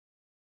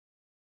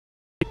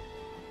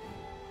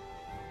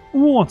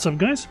What's up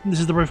guys,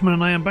 this is the Rifleman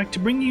and I am back to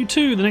bring you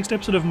to the next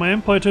episode of my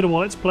Empire Total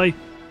War Let's Play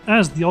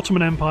as the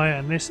Ottoman Empire,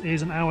 and this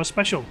is an hour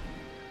special.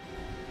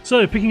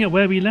 So, picking up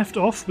where we left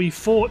off, we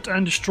fought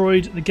and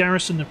destroyed the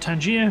garrison of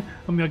Tangier,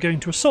 and we are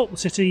going to assault the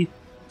city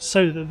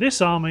so that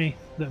this army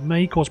that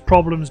may cause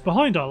problems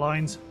behind our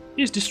lines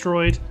is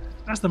destroyed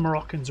as the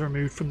Moroccans are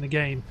removed from the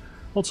game.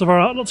 Lots of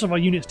our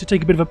units to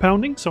take a bit of a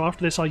pounding, so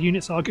after this our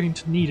units are going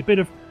to need a bit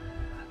of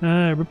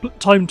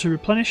time to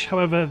replenish.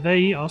 However,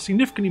 they are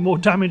significantly more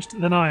damaged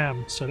than I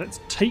am, so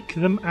let's take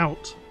them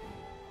out.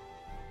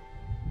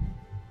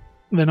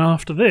 Then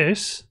after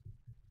this,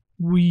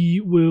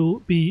 we will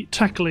be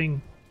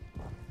tackling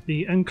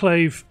the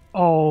enclave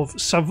of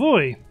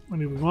Savoy, and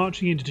we'll be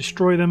marching in to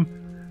destroy them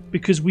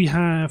because we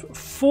have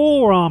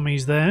 4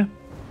 armies there.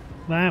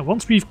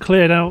 Once we've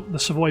cleared out the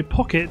Savoy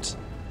pocket,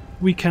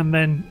 we can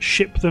then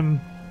ship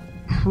them,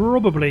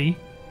 probably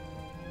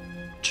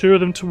 2 of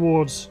them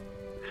towards,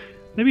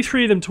 maybe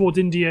 3 of them towards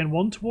India and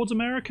 1 towards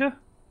America.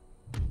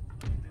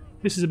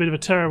 This is a bit of a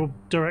terrible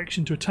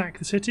direction to attack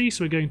the city,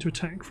 so we're going to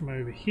attack from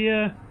over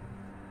here.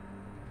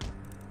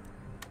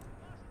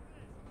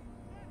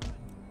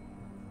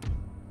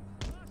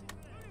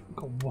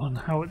 Got 1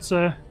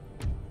 howitzer.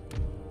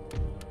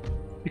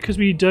 Because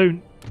we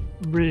don't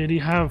really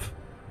have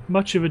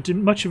much of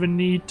a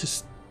need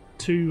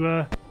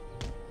to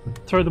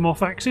throw them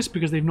off axis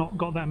because they've not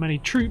got that many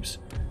troops,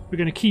 we're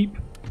going to keep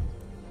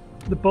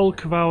the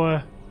bulk of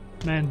our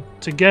men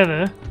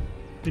together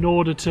in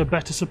order to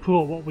better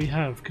support what we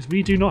have, because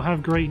we do not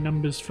have great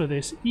numbers for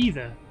this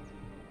either.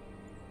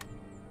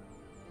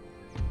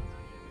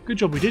 Good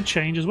job we did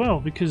change as well,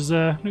 because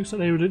looks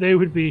like they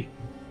would be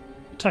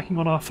attacking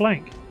on our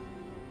flank.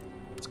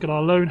 Let's get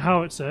our lone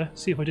howitzer,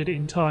 see if I did it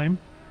in time.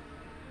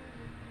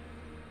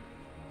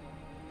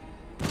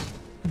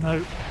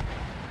 No.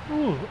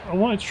 Oh, I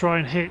wanted to try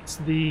and hit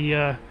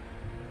the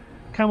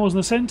camels in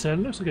the centre.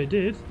 Looks like I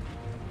did.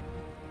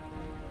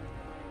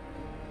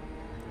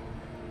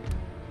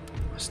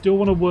 I still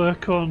want to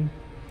work on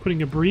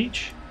putting a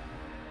breach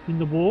in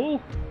the wall.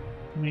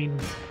 I mean,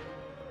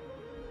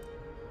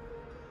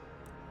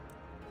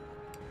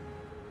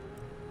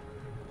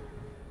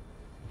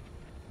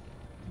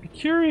 I'd be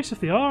curious if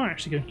they are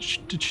actually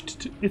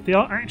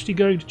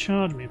going to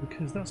charge me,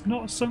 because that's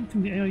not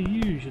something the AI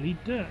usually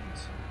does.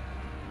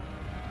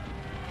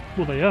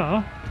 Well, they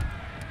are.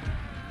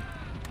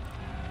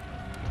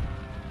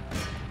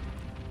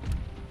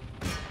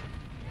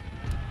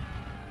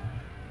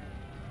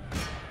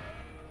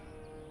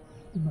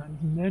 And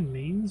that then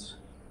means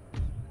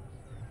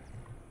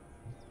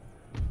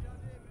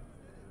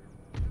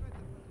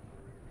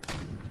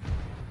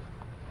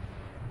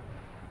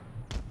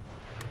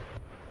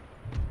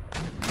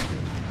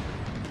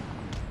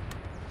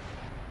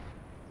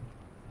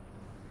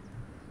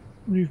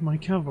move my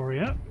cavalry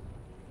up.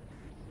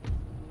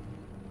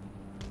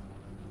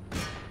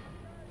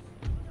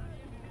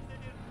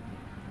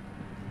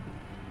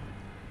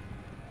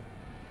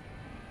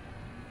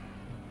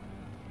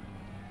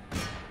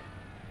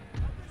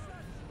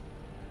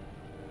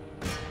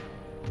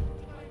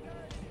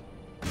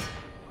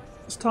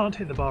 Start to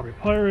hit the Barbary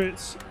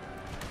pirates.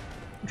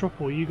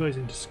 Drop all you guys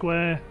into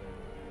square.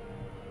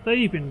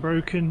 They've been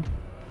broken.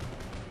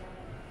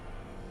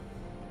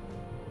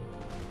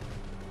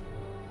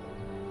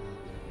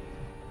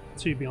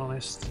 To be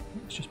honest,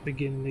 let's just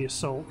begin the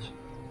assault.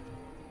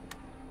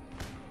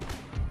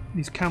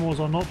 These camels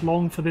are not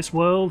long for this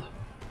world.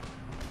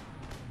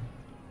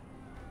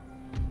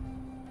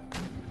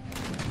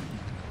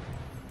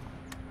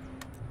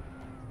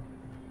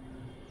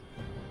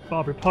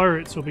 Barbary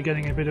pirates will be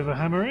getting a bit of a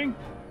hammering.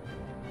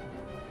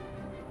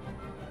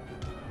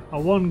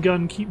 Our 1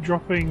 gun keep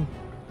dropping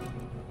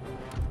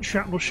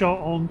shrapnel shot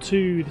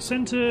onto the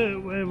centre.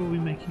 Where were we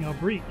making our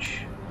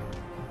breach?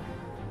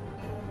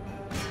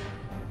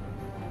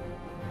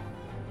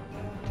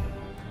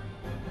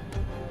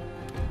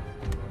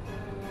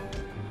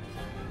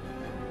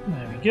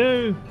 There we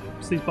go.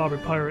 So these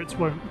Barbary pirates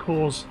won't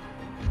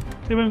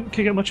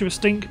kick up much of a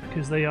stink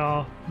because they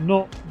are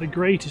not the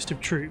greatest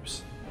of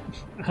troops.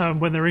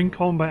 When they're in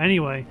combat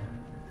anyway,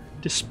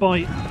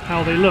 despite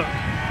how they look.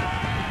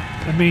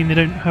 I mean, they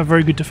don't have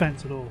very good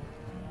defense at all.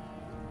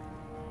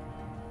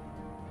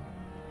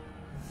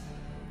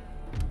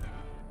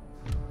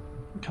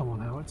 Come on,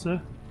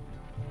 howitzer.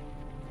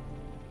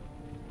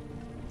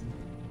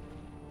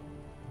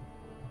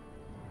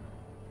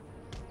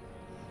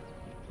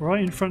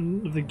 Right in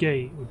front of the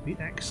gate would be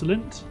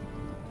excellent.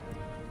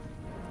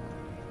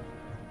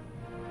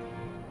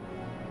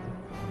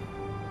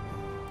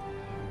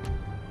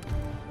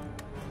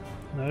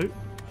 No.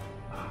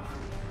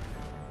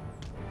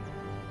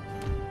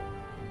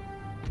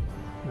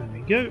 There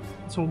we go.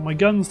 So my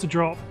guns to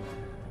drop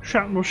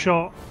shrapnel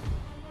shot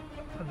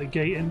at the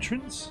gate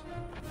entrance.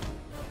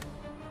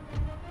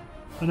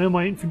 I know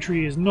my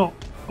infantry is not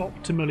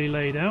optimally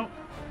laid out,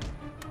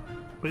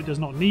 but it does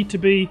not need to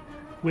be.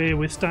 We're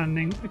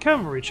withstanding a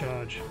cavalry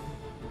charge.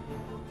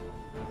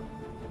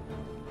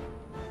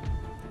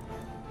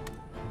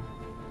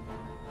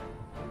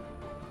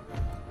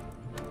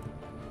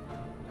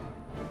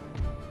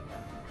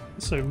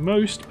 so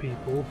most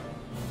people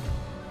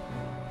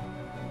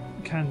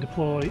can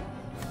deploy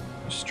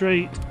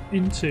straight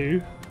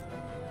into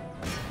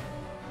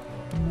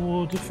a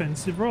more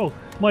defensive role.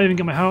 Might even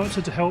get my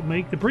howitzer to help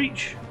make the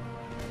breach.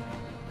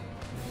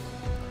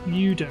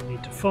 You don't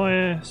need to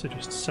fire, so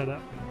just set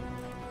up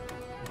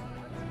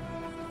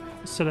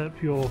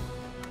your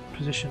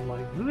position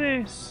like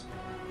this.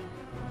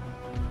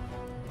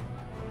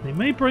 They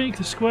may break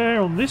the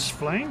square on this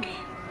flank,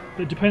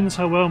 but it depends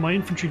how well my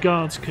infantry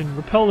guards can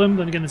repel them.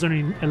 Then again, there's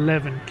only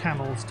 11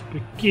 camels to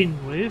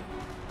begin with.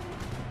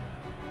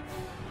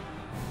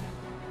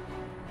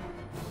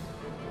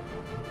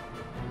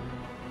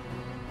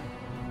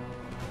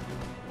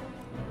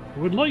 I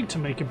would like to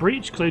make a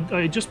breach because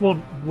I just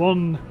want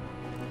one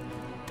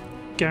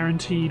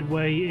guaranteed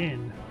way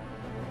in.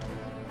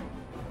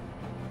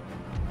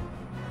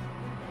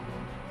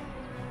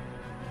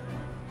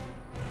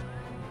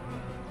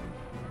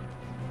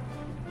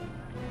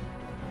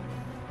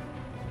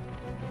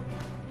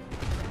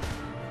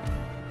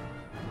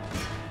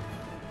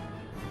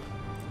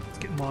 Let's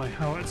get my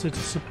howitzer to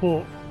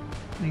support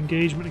the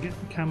engagement against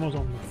the camels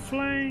on the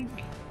flank.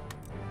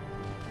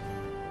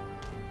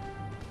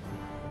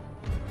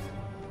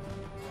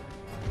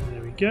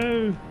 There we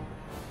go.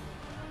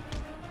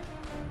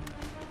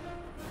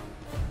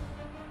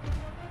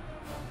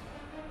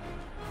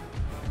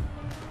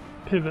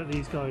 Pivot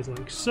these guys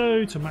like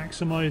so to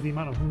maximise the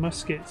amount of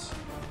muskets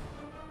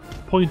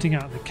pointing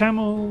at the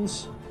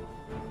camels.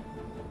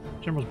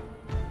 General's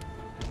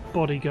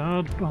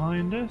bodyguard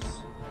behind us.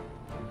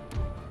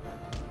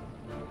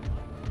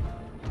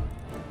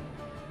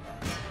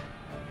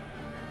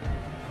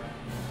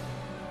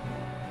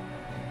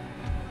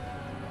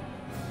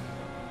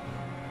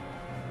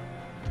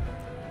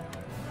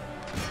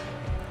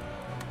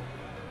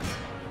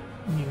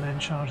 New men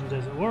charge the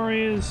desert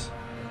warriors.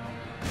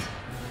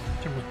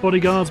 General's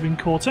bodyguard's been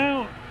caught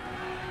out.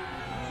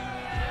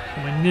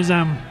 Got my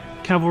Nizam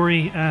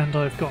cavalry, and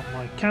I've got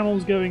my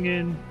camels going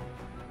in.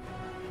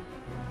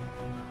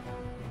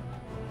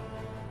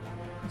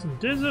 Some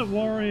desert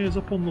warriors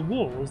up on the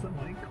walls that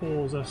might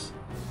cause us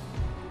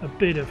a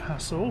bit of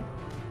hassle.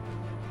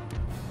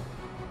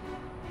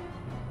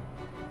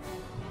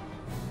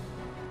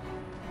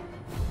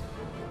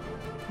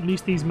 At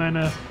least these men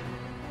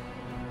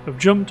have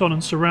jumped on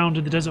and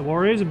surrounded the desert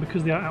warriors, and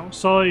because they are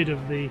outside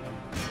of the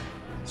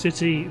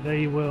city,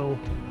 they will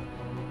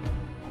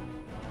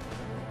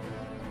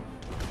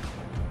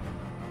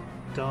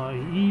die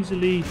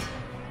easily.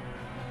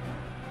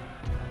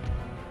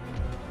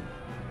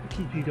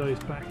 Keep you guys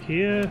back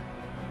here.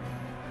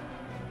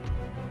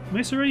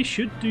 Messeray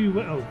should do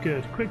well. Oh,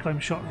 good. Quicklime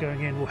shot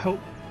going in will help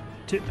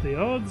tip the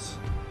odds.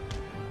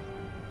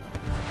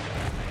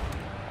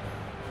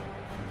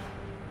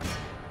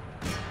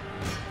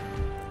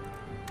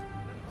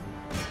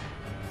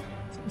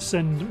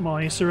 Send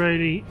my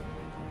Israeli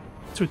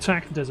to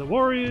attack the desert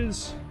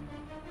warriors.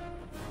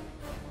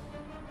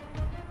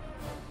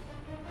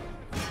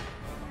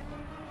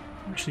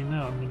 Actually,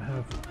 now I'm going to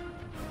have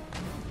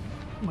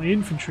my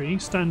infantry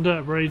stand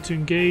up, ready to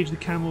engage the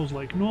camels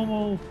like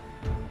normal.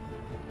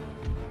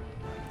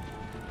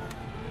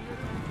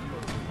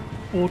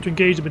 Or to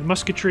engage them with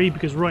musketry,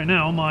 because right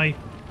now my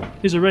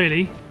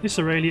Israeli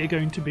are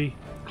going to be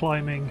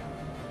climbing.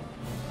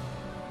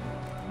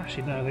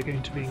 Actually, no, they're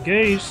going to be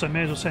engaged, so I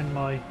may as well send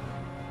my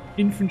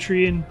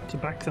infantry in to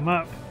back them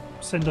up.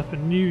 Send up a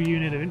new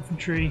unit of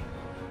infantry.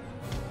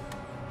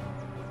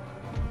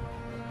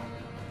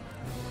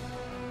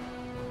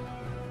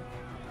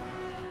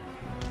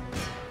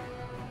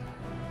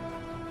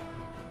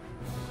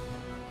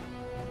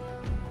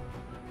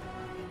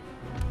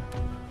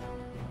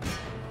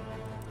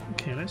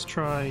 Okay, let's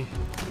try.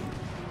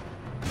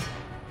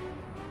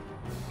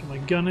 Get my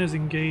gunners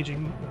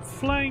engaging the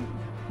flank.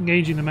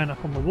 Engaging the men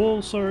up on the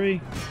wall, sorry.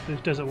 Those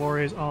desert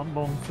warriors aren't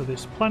long for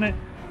this planet.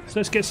 So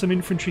let's get some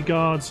infantry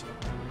guards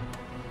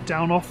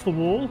down off the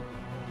wall.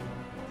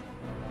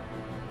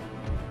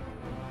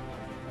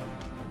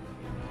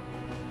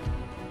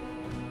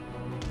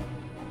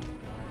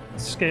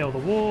 Scale the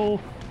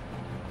wall.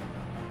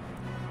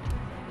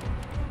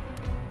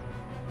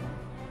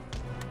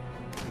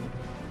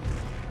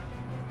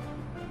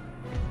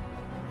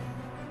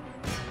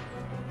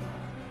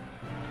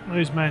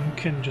 Those men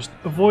can just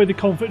avoid the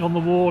conflict on the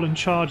wall and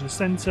charge the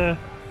centre.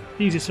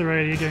 These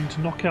Israeli are going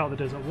to knock out the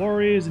desert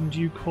warriors in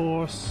due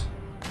course.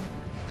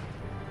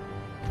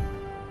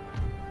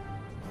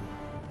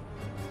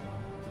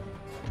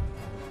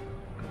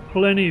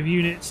 Plenty of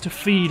units to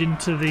feed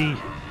into the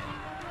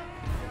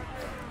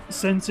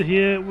centre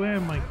here. Where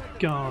are my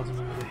guards?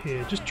 Over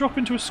here. Just drop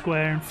into a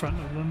square in front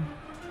of them.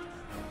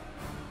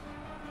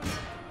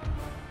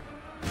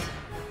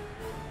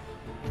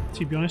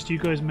 To be honest, you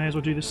guys may as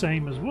well do the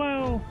same as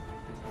well.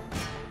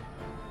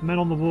 Men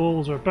on the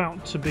walls are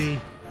about to be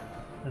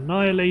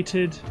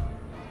annihilated.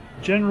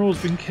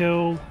 General's been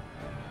killed.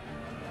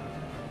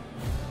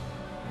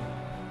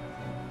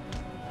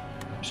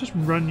 Let's just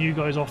run you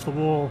guys off the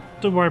wall.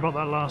 Don't worry about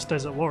that last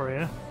desert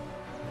warrior.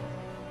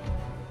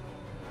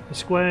 The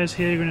squares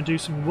here are going to do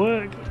some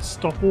work. Let's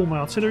stop all my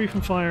artillery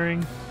from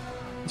firing.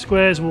 The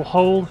squares will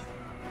hold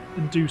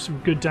and do some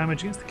good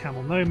damage against the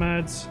camel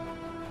nomads.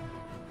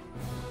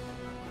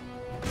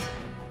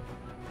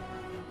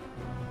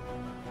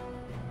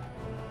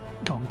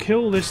 Go on,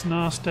 kill this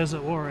nasty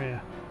desert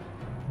warrior.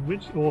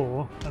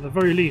 Or, at the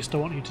very least, I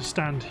want you to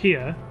stand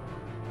here.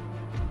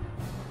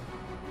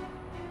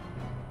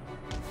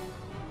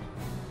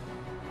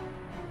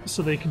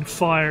 So they can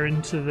fire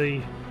into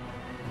the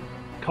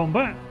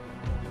combat.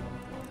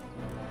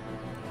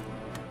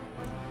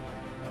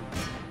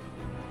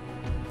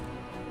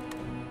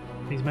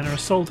 These men are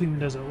assaulting the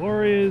desert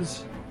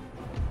warriors.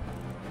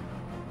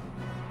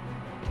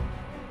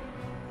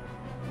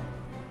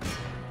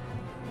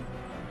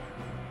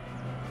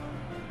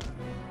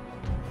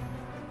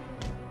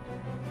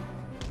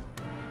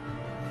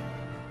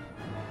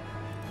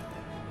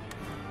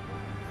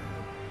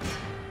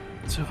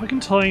 So if I can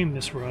time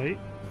this right,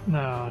 no,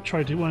 I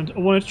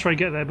wanted to try to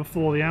get there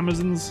before the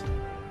Amazons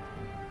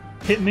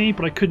hit me,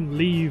 but I couldn't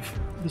leave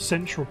the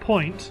central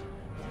point.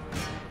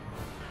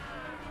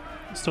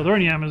 So they're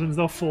only Amazons,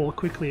 they'll fall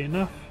quickly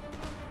enough.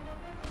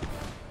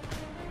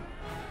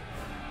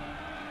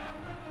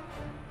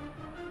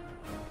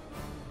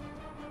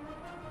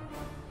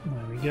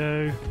 There we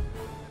go.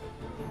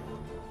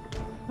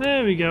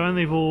 There we go, and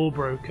they've all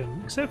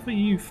broken, except for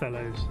you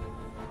fellows.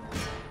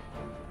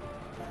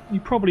 You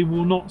probably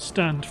will not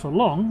stand for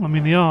long. I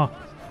mean, they are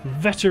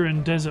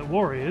veteran desert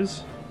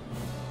warriors.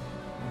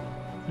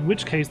 In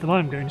which case, then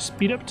I'm going to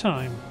speed up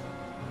time.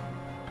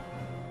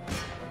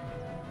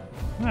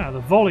 Ah,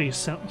 the volleys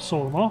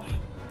saw them off.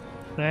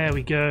 There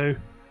we go.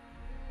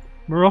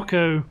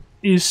 Morocco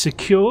is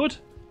secured.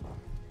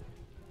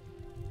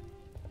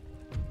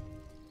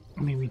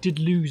 I mean, we did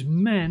lose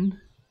men.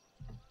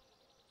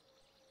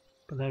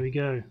 But there we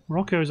go.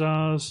 Morocco's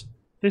ours.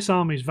 This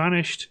army's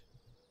vanished.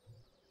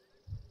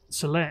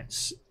 So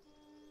let's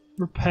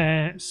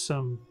repair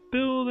some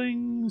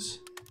buildings.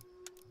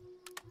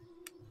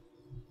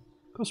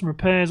 Got some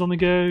repairs on the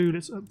go.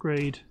 Let's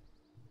upgrade.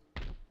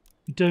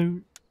 We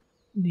don't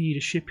need a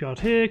shipyard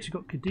here because we've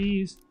got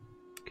Cadiz.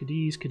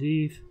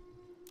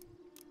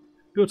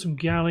 Build some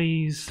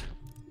galleys.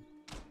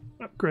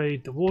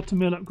 Upgrade the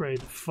watermill, upgrade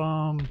the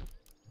farm.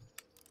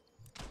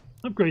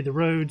 Upgrade the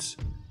roads.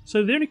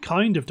 So they only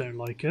kind of don't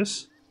like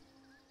us.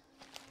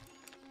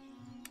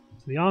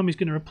 So the army's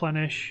going to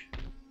replenish.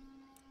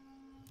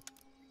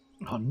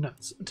 Oh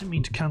nuts, I didn't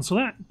mean to cancel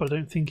that, but I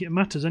don't think it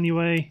matters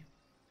anyway.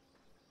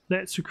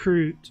 Let's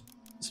recruit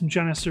some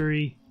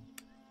Janissary.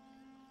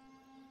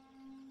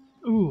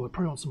 Ooh, I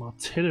probably want some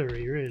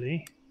artillery,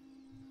 really.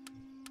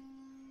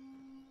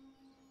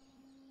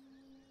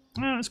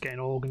 Oh, let's get an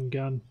organ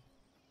gun.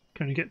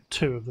 Can only get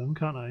 2 of them,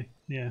 can't I?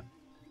 Yeah.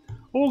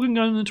 Organ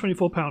gun and a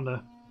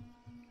 24-pounder.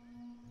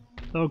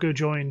 They'll go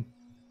join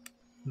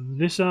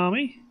this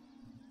army.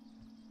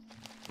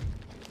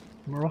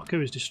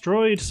 Morocco is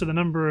destroyed, so the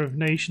number of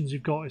nations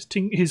we've got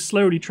is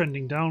slowly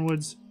trending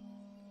downwards.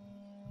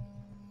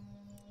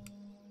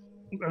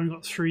 We've only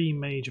got 3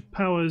 major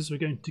powers. We're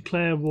going to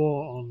declare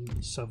war on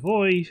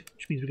Savoy,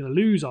 which means we're going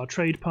to lose our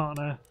trade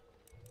partner.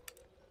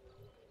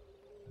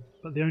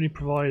 But they only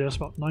provide us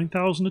about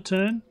 9,000 a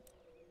turn.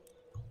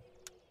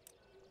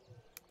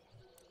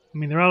 I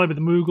mean, they're allied with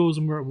the Mughals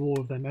and we're at war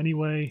with them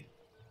anyway.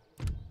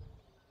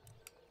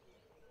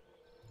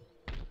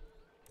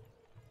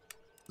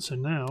 So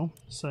now,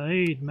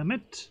 Said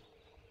Mehmet,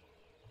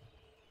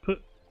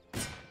 put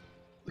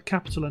the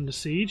capital under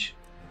siege.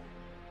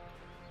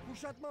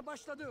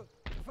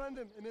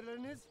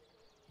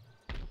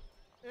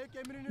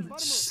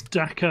 Let's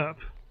stack up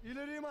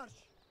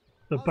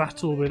the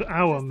battle with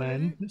our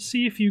men. Let's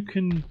see if you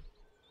can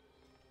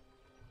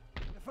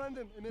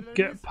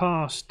get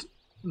past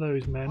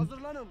those men.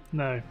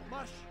 No.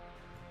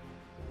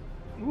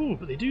 Ooh,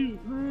 but they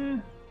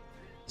do...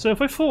 So if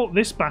I fought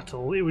this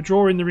battle, it would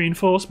draw in the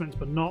reinforcements,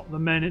 but not the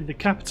men in the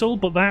capital.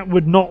 But that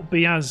would not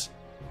be as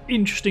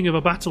interesting of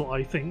a battle,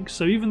 I think.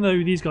 So even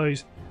though these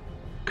guys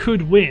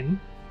could win,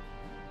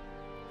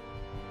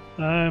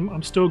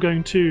 I'm still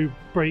going to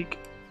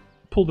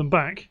pull them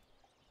back,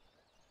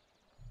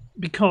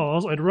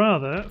 because I'd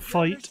rather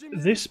fight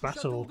this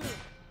battle.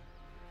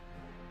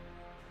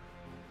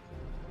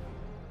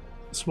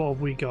 So what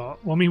have we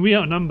got? Well, I mean, we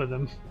outnumber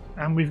them,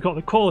 and we've got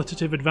the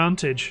qualitative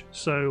advantage.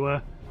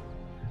 So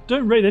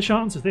don't rate their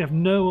chances. They have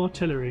no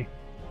artillery.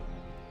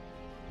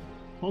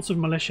 Lots of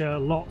militia,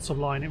 lots of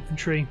line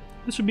infantry.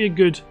 This would be a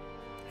good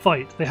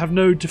fight. They have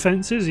no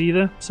defences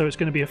either, so it's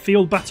going to be a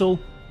field battle.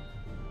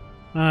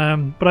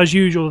 But as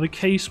usual, the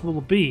case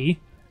will be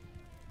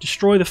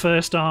destroy the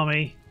first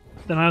army,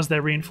 then as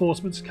their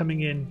reinforcements are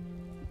coming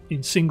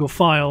in single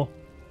file,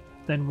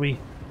 then we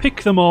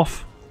pick them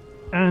off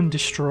and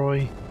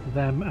destroy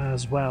them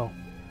as well.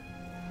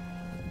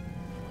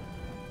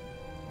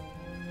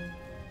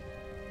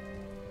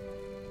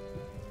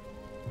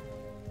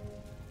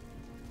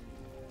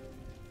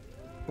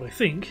 But I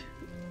think,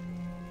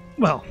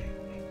 well,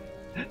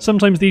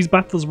 Sometimes these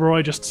battles where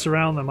I just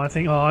surround them, I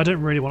think, oh, I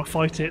don't really want to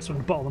fight it, so I'm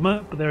going to bottle them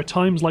up. But there are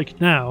times like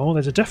now,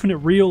 there's a definite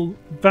real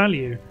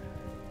value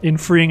in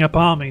freeing up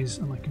armies,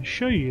 and I can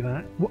show you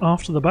that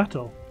after the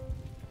battle.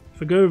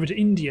 If I go over to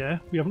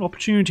India, we have an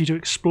opportunity to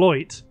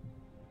exploit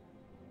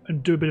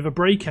and do a bit of a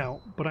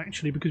breakout, but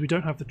actually because we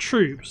don't have the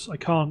troops, I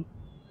can't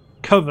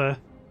cover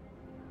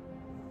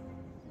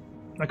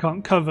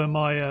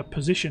my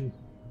position.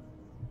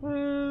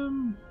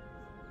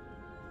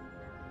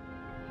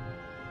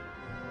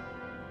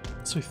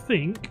 So I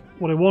think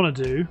what I want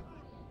to do,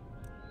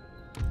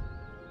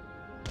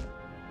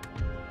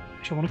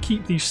 actually I want to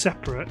keep these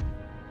separate,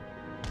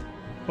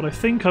 but I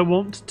think I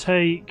want to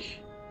take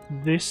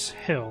this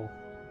hill.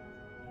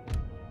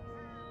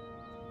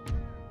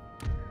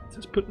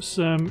 Let's put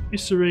some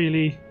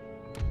Israeli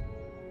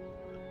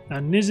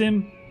and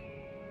Nizim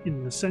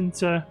in the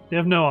centre. They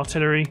have no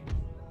artillery.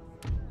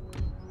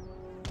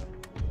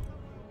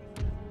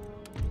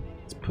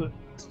 Let's put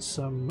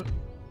some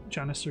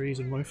Janissaries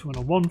and Riflemen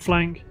on one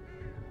flank.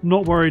 I'm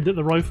not worried that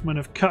the Riflemen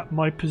have cut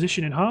my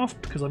position in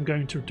half because I'm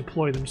going to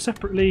deploy them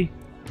separately.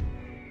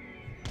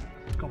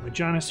 Got my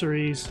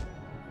Janissaries.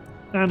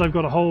 And I've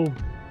got a whole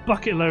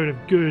bucket load of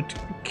good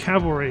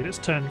cavalry that's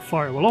turned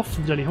fire well off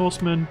the Delhi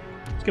Horsemen.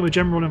 Let's get my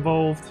general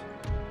involved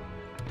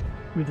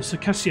with the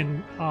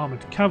Circassian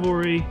armoured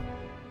cavalry.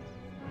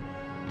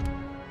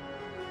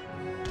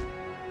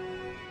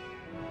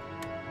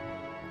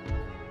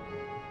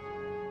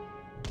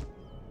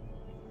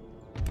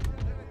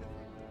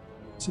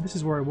 So this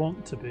is where I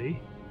want to be.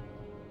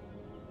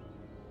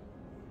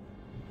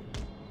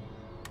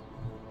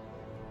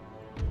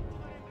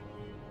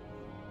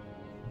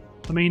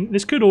 I mean,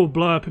 this could all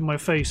blow up in my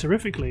face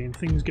horrifically and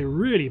things go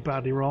really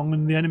badly wrong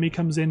and the enemy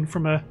comes in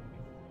from a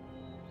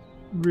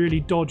really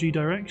dodgy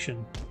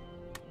direction.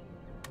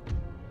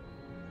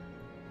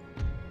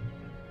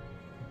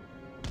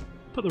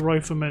 Put the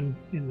Riflemen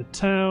in the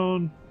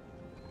town.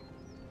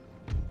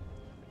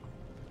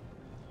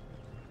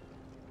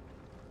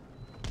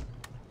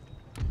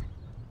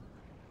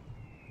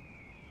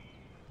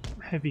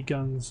 Heavy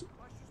guns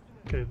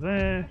go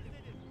there.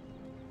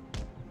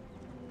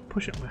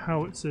 Push up my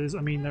howitzers.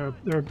 I mean, there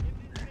are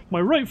my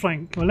right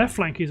flank, my left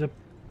flank is a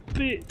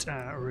bit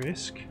at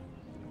risk.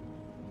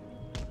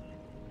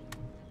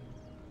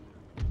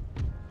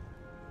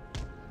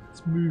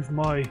 Let's move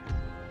my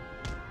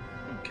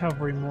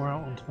cavalry more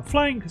out onto the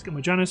flank. Let's get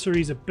my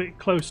Janissaries a bit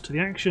close to the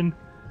action.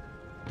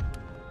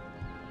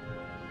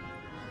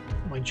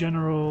 My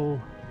general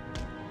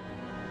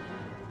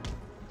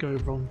go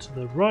over onto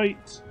the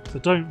right. I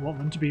don't want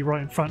them to be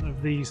right in front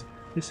of this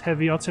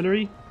heavy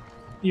artillery.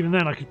 Even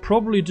then I could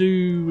probably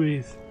do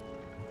with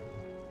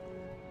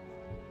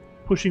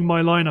pushing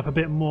my line up a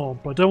bit more,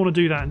 but I don't want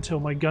to do that until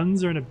my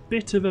guns are in a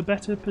bit of a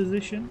better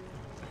position.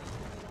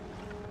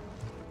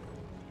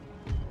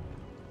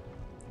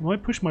 I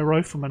might push my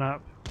Riflemen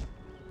up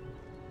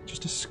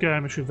just to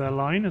skirmish with their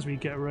line as we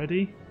get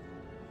ready.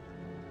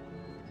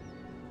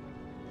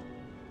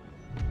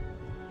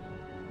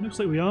 Looks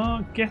like we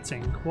are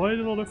getting quite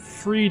a lot of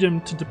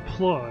freedom to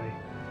deploy.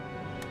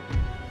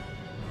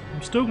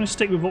 I'm still going to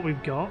stick with what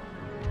we've got.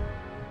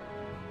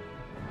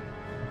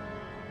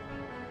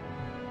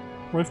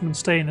 Riflemen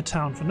stay in the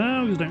town for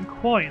now because I don't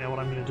quite know what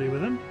I'm going to do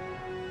with them.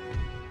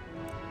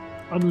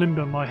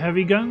 Unlimber my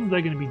heavy guns,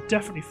 they're going to be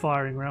definitely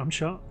firing round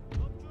shot.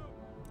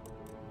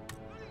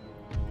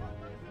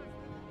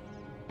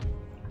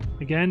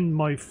 Again,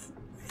 my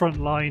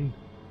front line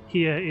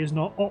here is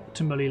not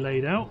optimally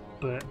laid out,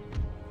 but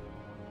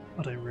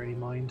I don't really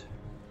mind.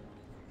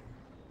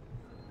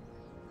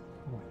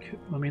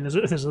 I mean,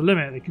 there's a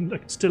limit. I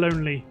can still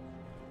only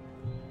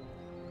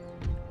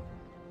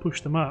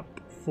push them up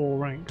 4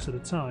 ranks at a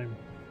time.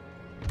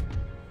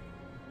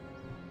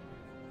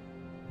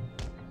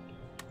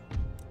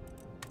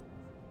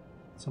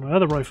 So my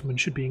other Riflemen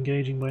should be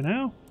engaging by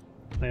now.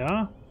 They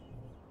are.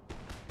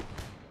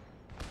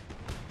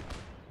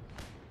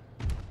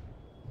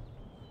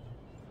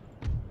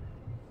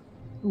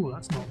 Ooh,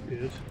 that's not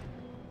good.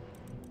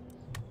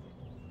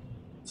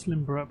 Let's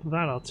limber up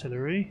that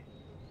artillery.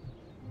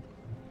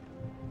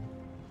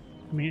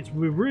 I mean,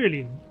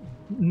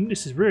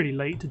 this is really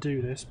late to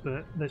do this,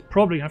 but they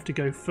probably have to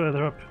go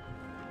further up,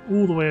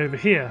 all the way over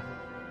here.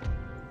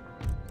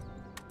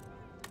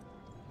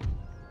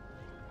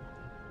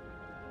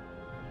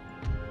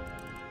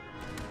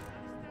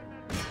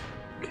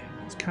 Okay,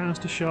 let's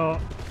cast a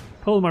shot,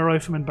 pull my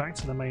Riflemen back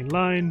to the main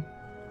line.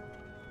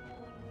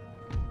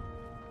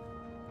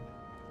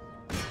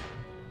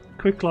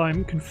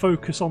 Quicklime can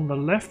focus on the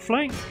left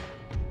flank.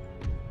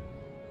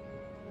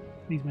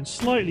 These men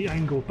slightly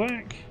angle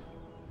back.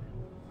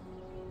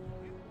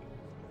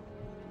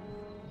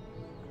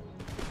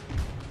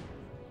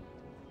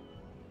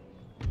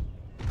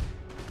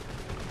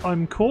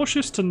 I'm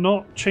cautious to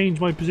not change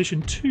my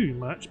position too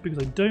much because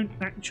I don't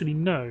actually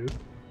know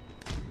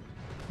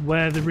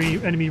where the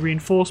enemy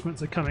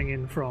reinforcements are coming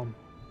in from.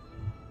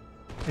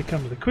 They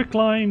come with a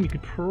quicklime, you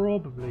could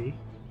probably...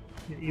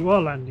 Yeah, you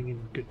are landing in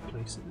good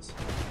places.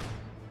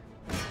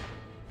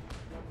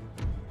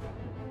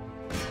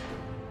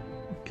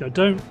 I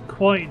don't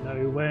quite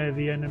know where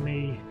the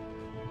enemy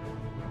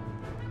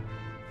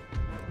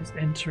is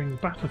entering the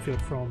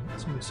battlefield from.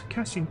 Some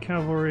Circassian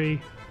cavalry.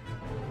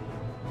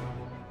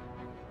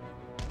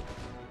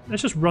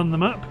 Let's just run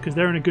them up because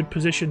they're in a good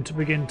position to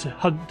begin to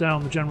hunt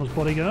down the general's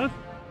bodyguard.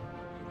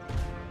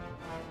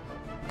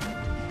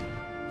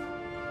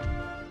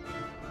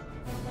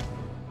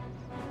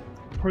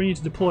 Probably need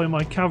to deploy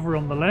my cavalry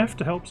on the left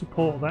to help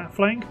support that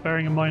flank,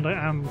 bearing in mind I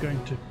am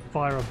going to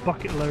fire a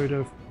bucket load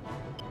of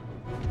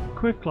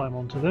quicklime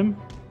onto them.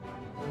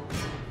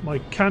 My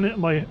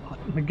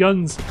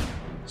guns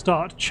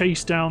start to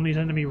chase down these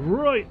enemy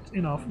right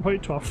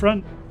to our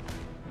front.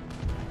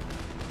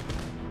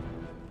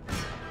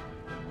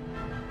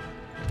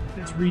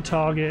 Let's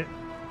retarget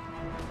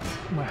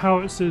my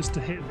howitzers to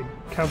hit the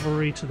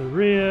cavalry to the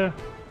rear.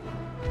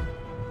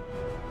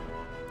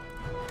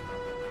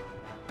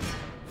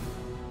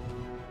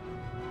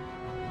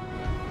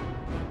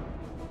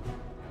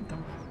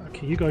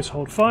 Okay, you guys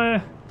hold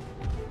fire.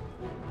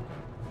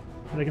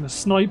 They're going to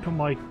snipe at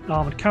my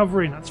armoured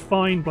cavalry, and that's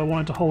fine, but I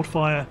wanted to hold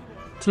fire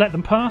to let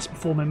them pass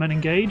before my men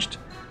engaged.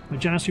 My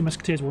Janissary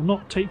musketeers will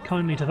not take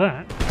kindly to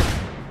that.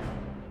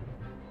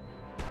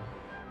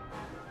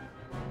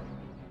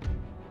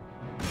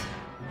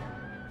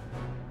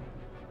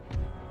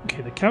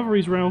 Okay, the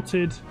cavalry's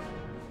routed.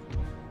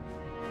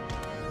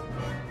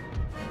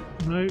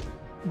 No,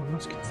 my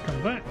muskets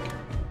come back.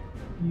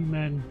 You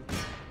men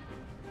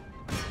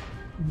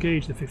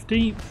engage the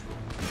 15th.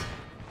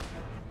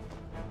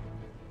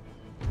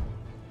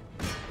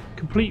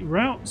 Complete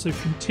route, so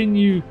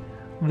continue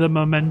the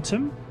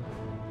momentum.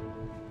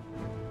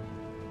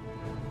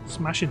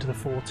 Smash into the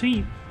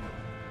 14th.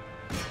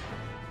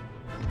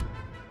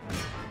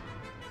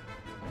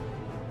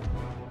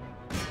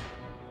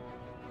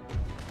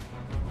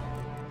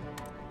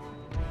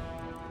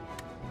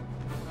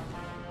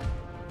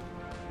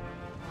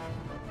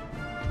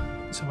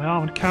 So my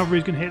armoured cavalry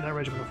is going to hit that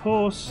regiment of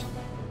horse.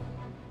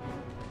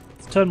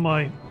 Let's turn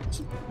my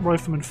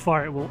rifleman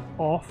fire at will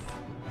off.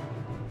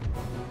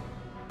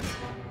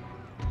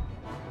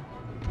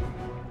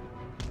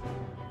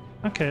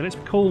 Okay, let's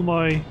recall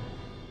my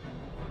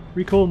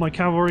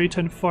cavalry,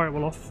 turn fire at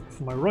will off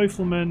for my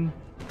riflemen.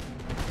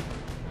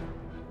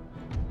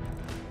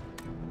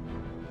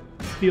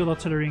 Field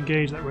artillery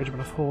engage that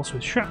regiment of horse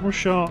with shrapnel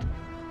shot.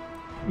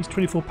 These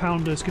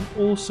 24-pounders can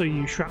also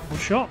use shrapnel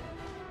shot.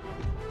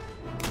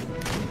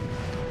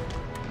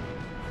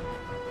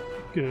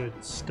 Good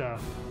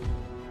stuff.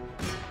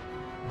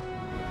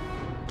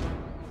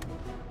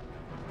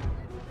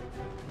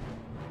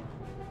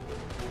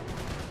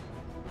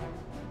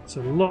 It's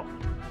a lot.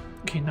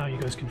 Okay, now you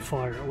guys can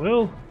fire at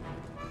will.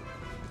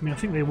 I mean, I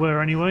think they were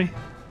anyway.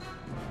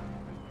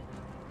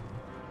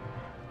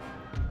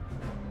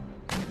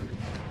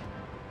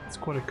 It's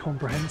quite a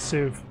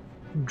comprehensive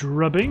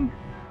drubbing.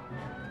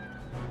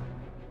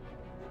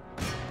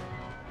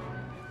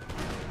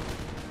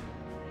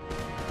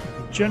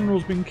 The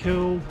general's been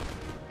killed.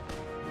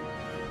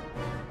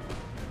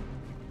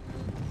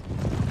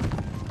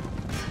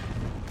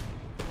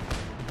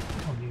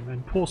 Come on, you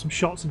men, pour some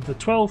shots into the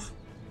 12th.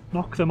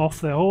 Knock them off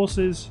their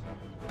horses.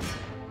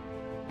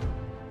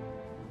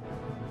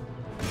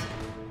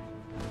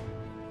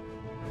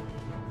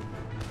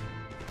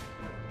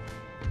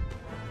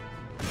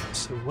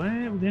 So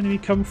where will the enemy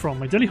come from?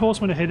 My Delhi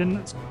horsemen are hidden,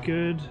 that's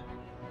good.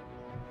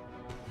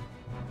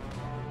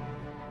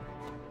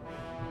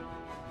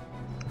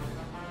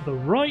 The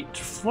right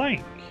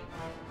flank.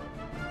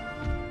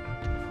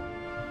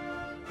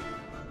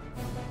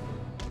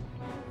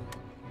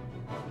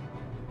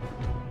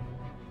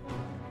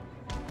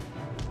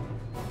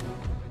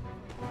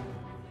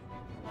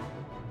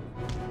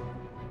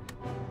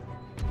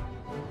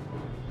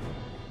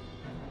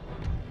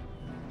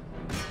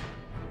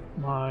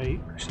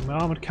 My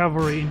armoured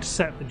cavalry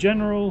intercept the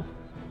general.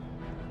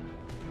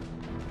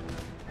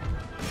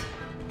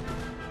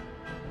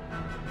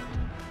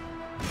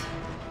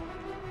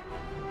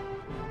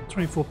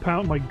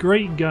 £24. My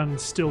great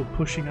gun's still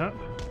pushing up.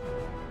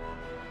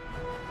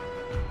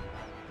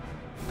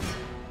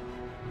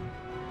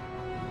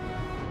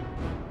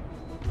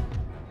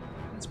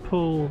 Let's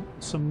pull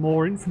some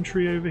more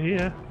infantry over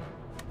here.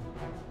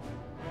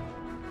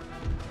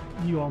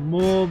 You are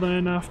more than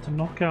enough to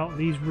knock out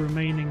these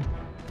remaining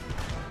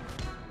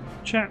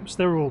chaps.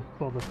 They're all,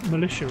 well, the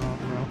militia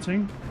aren't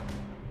routing.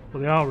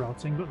 Well, they are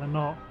routing, but they're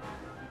not.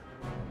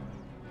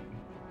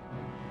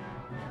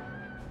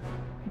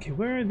 Okay,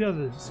 where are the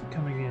others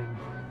coming in?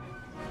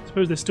 I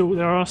suppose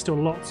there are still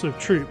lots of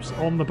troops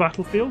on the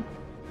battlefield.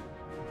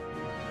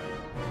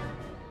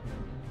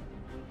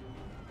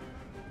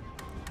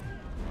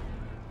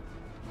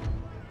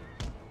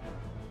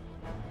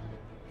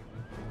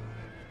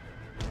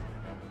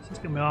 So let's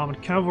get my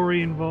armoured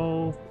cavalry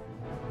involved.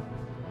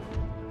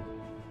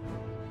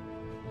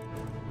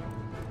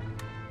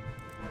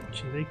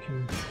 Actually, they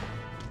can.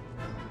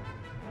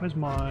 Where's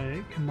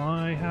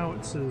my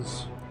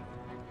howitzers?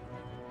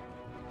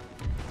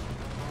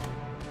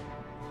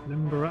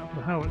 Limber up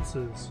the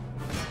howitzers.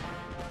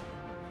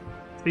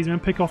 These men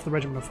pick off the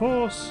regiment of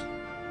horse.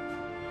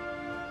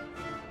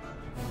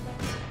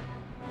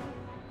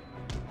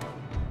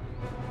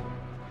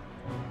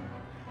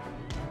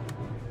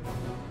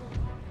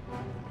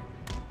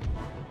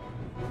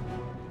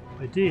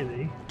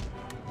 ideally,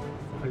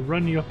 I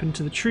run you up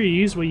into the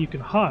trees where you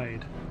can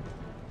hide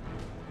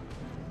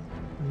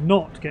and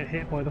not get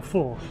hit by the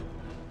fourth.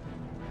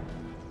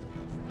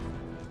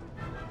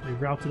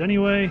 We've routed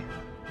anyway.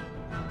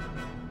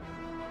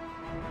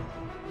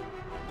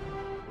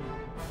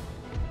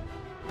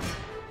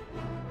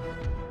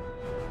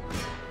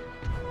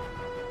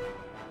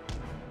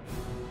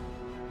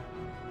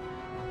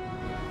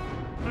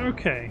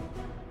 Okay.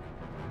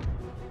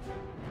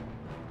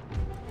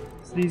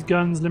 So these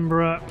guns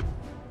limber up.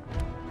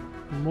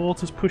 The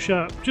mortars push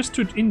up. Just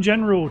to, in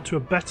general, to a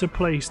better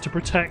place to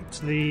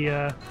protect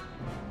the...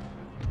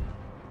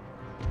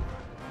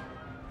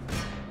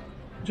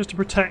 just to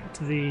protect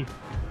the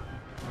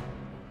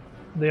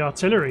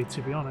artillery,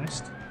 to be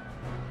honest.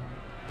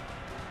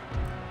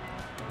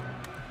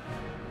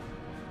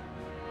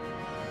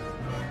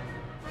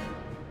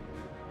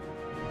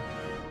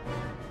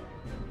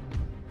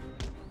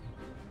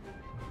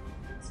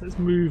 So let's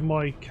move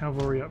my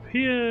cavalry up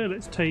here.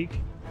 Let's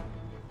take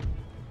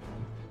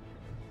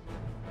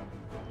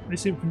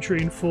this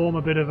infantry and form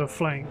a bit of a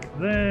flank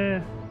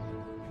there.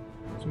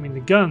 So, I mean,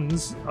 the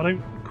guns, I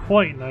don't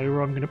quite know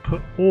where I'm going to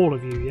put all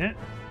of you yet.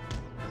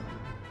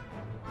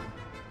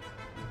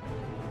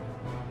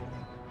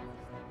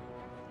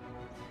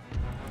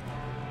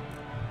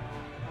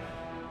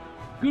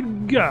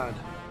 Good God.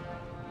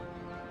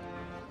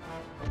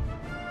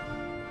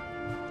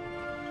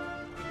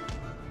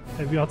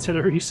 Heavy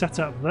artillery set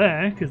up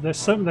there, because there's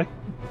some that...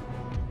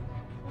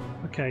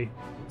 Okay,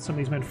 some of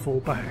these men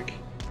fall back.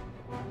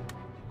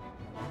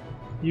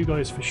 You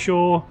guys for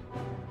sure.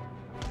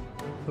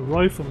 The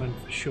riflemen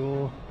for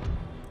sure.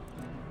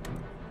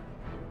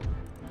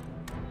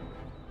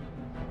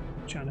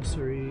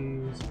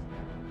 Janissaries.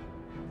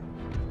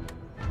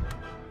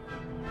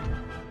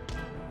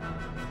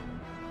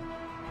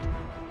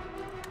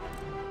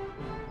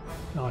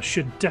 No, I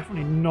should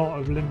definitely not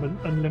have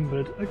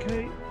unlimbered.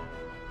 Okay.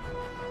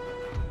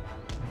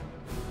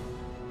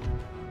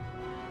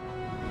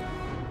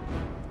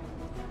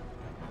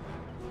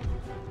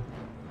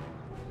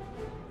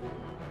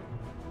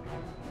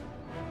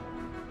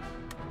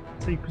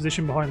 Take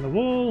position behind the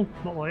wall.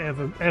 Not that I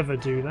ever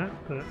do that,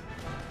 but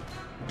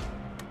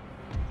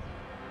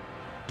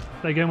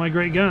there go my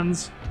great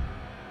guns.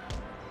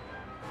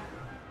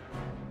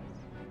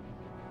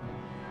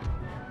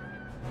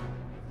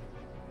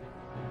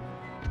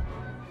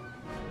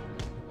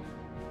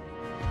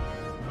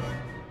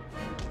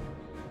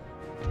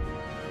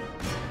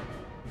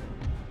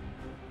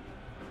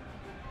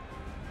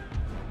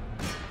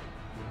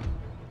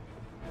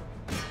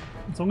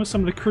 As long as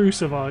some of the crew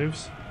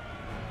survives.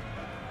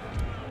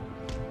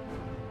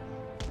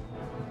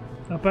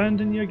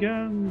 Abandon your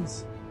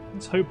guns.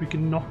 Let's hope we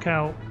can knock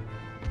out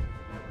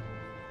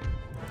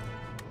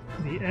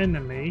the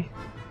enemy.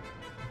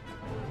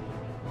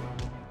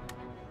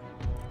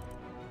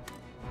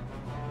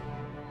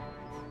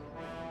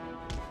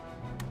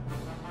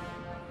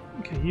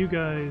 Okay, you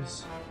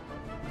guys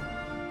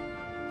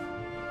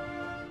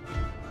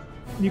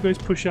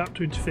push up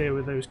to interfere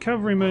with those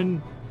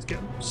cavalrymen. Let's get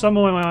some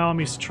of my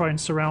armies to try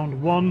and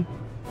surround one.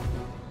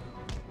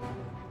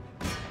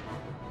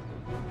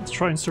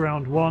 Try and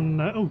surround one.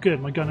 Oh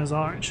good, my gunners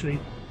are actually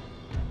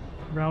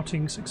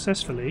routing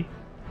successfully.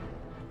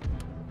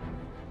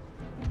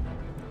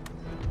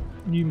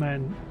 New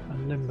men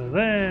and limber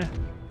there.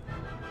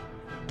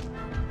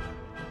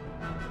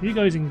 You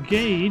guys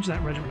engage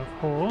that regiment of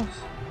horse.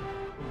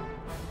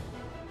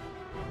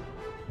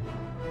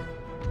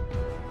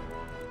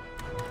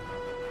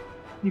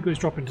 You guys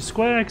drop into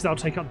square because that'll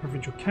take out the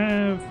provincial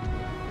cav.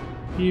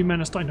 You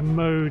men are starting to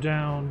mow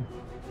down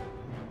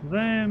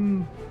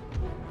them.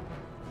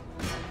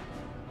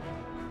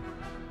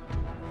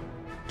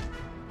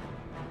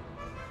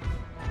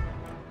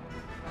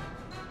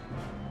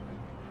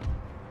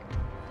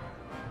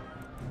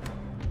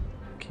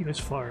 Keep us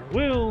fire at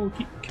will,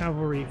 keep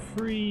cavalry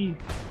free.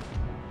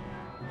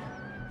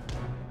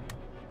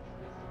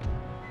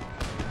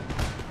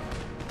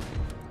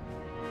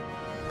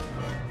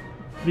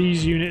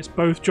 These units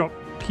both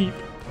keep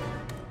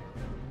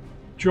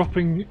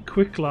dropping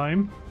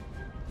quicklime.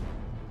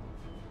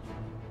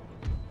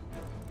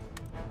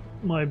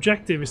 My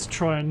objective is to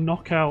try and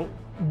knock out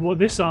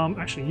this arm.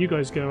 Actually, you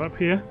guys go up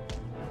here.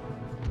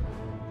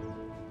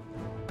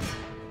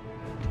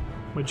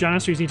 My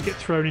Janissaries need to get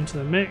thrown into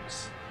the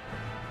mix.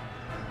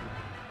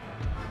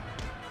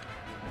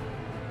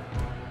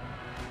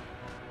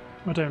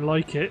 I don't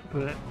like it,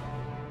 but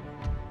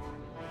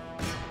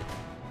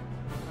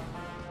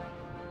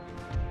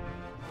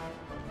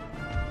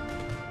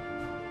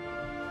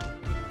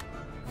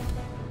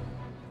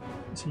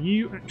so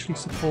you actually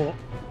support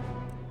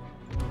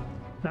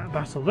that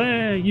battle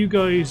there. You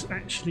guys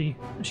actually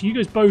you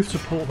guys both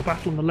support the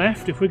battle on the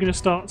left. If we're going to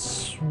start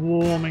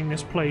swarming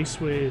this place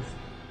with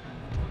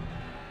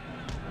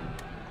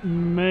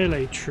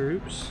melee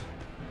troops,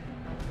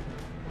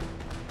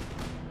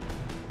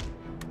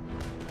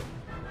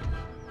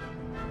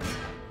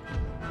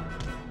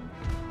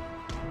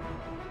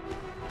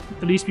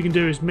 the least we can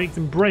do is make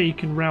them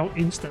break and rout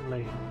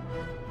instantly.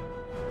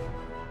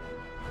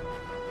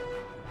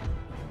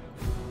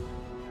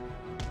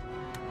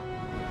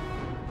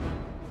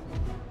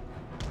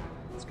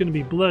 going to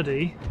be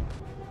bloody.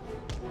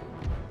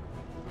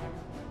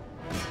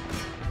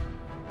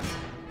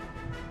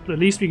 But at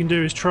least we can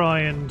do is try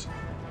and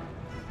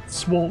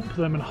swamp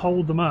them and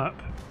hold them up.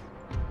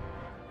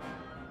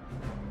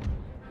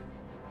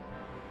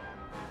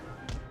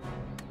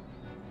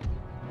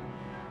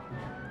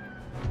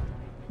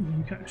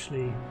 You can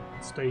actually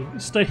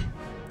stay,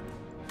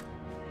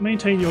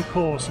 maintain your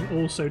course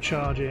and also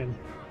charge in.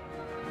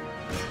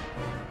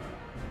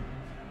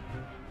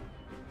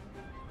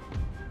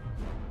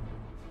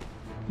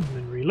 And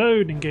then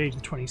reload, engage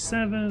the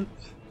 27th.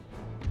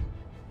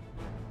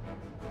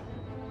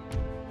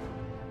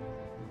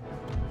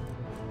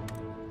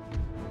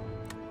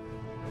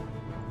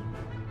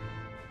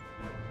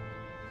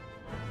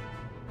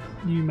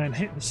 You men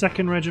hit the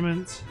 2nd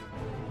Regiment.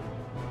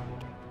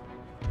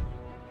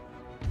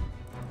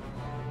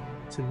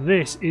 So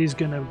this is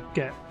going to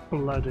get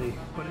bloody,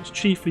 but it's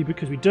chiefly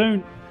because we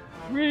don't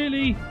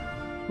really...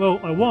 Well,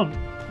 what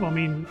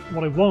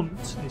I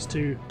want is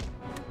to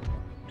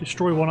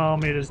destroy one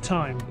army at a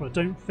time, but I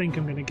don't think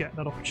I'm going to get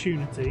that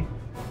opportunity.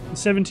 The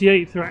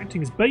 78th are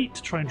acting as bait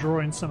to try and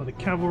draw in some of the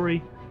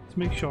cavalry to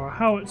make sure our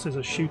howitzers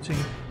are shooting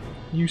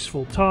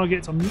useful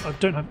targets. I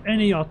don't have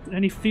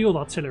any field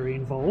artillery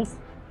involved,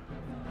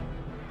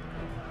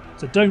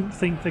 so I don't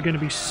think they're going to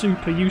be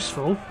super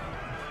useful.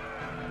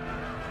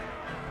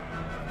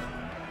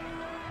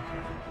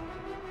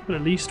 But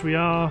at least we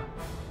are...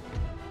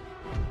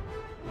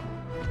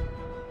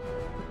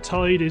 The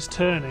tide is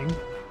turning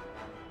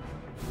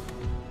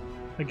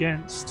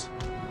against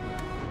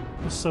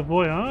the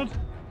Savoyard.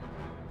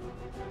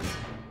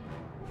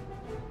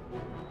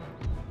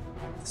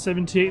 The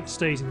 78th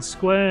stays in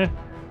square.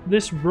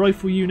 This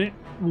rifle unit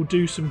will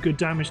do some good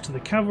damage to the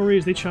cavalry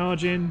as they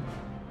charge in.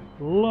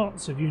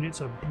 Lots of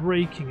units are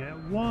breaking at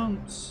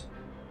once.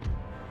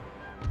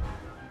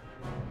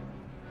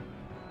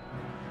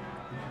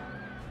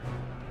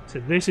 So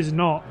this is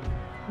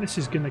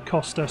going to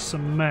cost us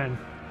some men.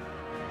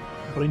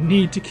 But I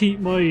need to keep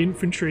my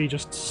infantry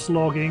just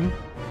slogging.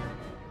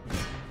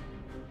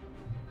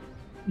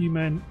 You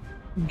men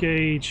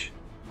engage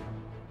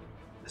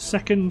the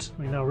 2nd.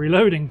 I mean, they're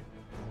reloading.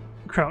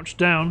 Crouch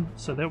down,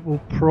 so that will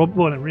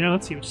well, in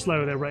reality, it would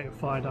slow their rate of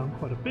fire down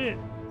quite a bit.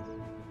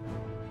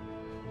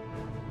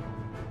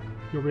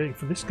 You're waiting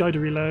for this guy to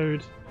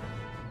reload.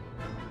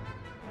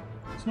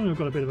 So we've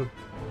got a bit of a...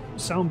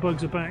 Sound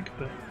bugs are back,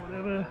 but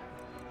whatever.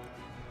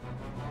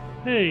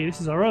 Hey, this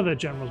is our other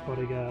general's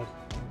bodyguard.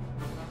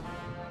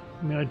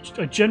 I mean,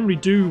 I generally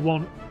do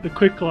want the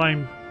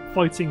quicklime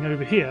fighting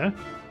over here,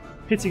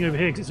 hitting over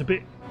here, because it's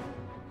a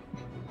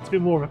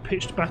bit more of a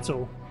pitched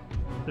battle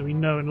that we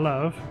know and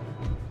love.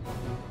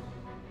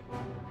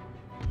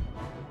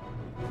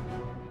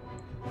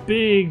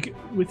 Big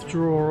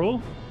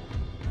withdrawal.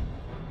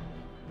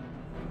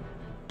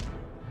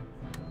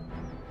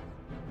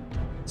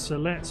 So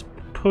let's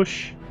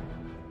push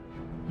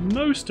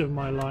most of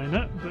my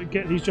lineup, but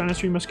get these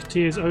Janissary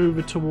Musketeers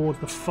over towards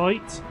the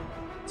fight.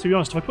 To be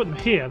honest, if I put them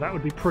here, that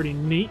would be pretty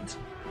neat.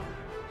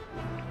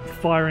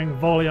 Firing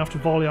volley after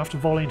volley after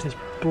volley into this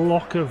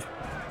block of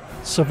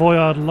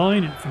Savoyard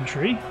line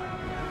infantry.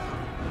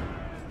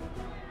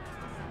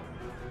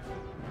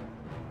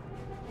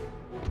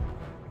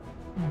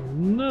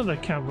 Another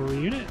cavalry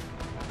unit.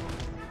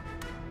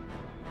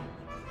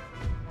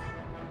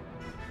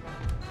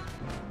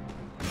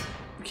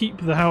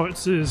 Keep the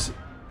howitzers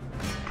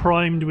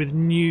primed with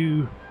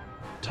new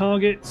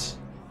targets.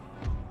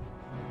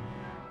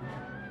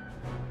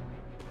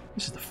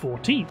 This is the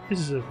 14th. This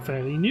is a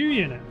fairly new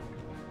unit.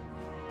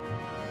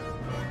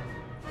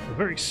 A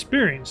very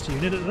experienced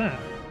unit at that.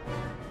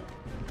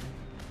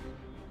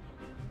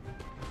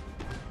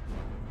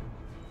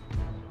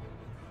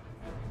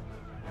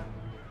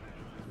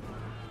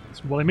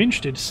 So what I'm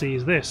interested to see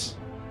is this.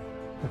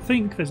 I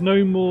think there's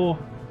no more...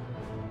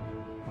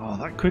 Oh,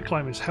 that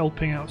quicklime is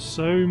helping out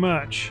so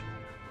much.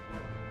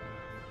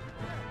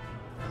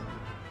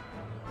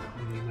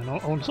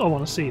 I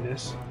want to see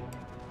this.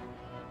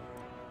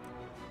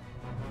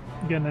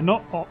 Again, they're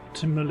not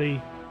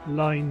optimally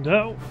lined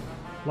up,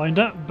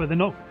 but they're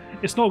not.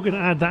 It's not going to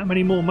add that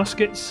many more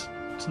muskets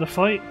to the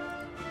fight.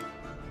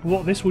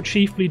 What this will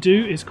chiefly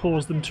do is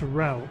cause them to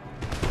rout.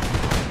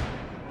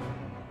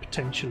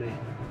 Potentially.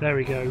 There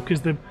we go,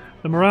 because the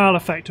morale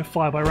effect of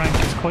fire by rank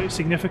is quite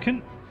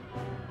significant.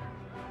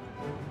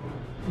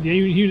 The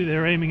unit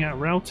they're aiming at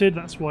routed,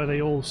 that's why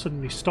they all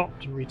suddenly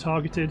stopped and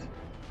retargeted.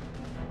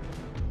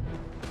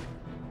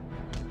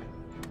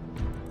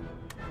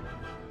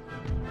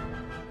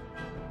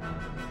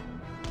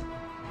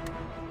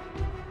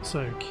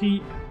 So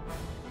keep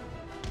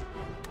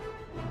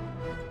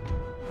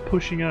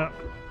pushing up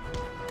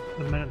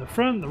the men at the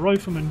front. The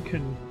riflemen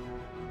can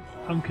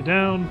hunker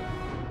down.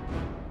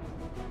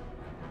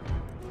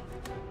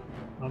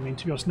 I mean,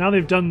 to be honest, now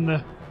they've done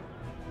their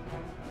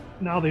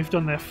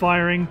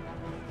firing,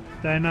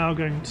 they're now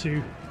going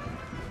to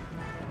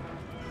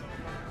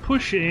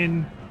push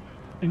in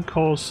and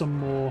cause some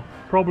more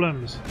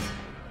problems.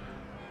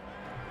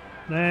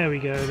 There we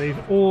go. They've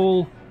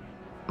all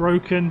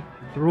broken.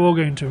 They're all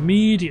going to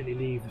immediately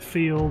leave the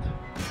field.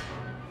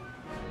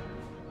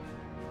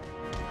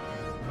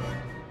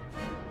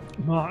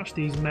 March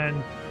these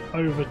men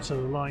over to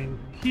the line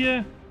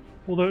here.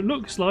 Although it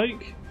looks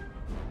like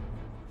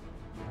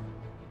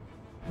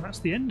that's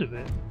the end of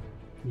it.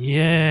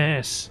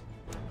 Yes!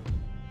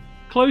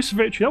 Close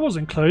victory. That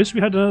wasn't close. We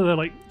had another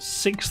like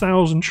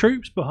 6,000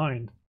 troops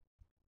behind.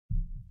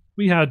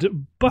 We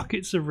had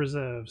buckets of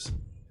reserves.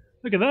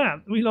 Look at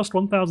that. We lost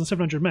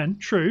 1,700 men.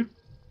 True.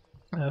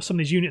 Some of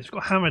these units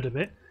got hammered a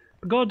bit.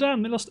 But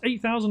goddamn, they lost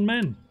 8,000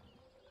 men.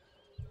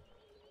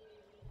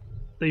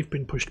 They've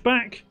been pushed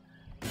back.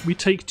 We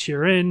take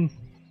Turin.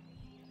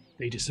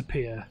 They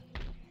disappear.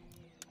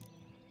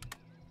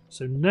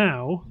 So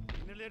now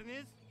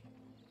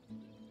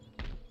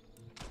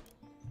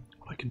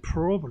what I can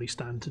probably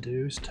stand to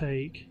do is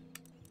take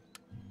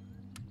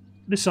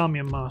this army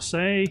in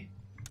Marseille,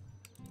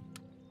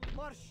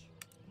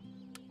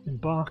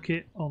 embark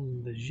it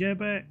on the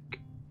Jebek,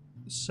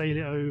 sail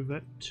it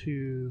over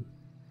to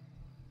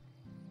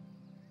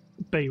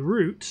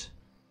Beirut,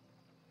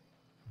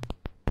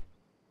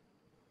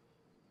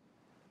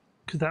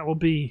 because that will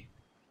be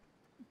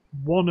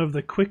one of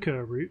the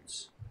quicker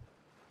routes.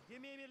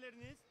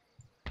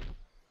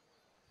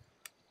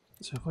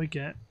 So if I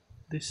get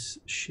this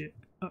ship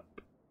up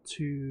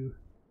to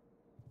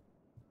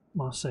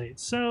Marseille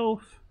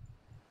itself,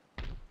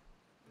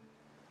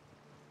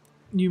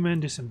 new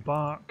men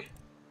disembark,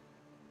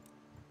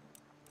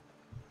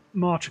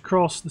 march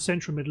across the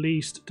central Middle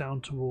East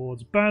down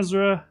towards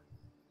Basra,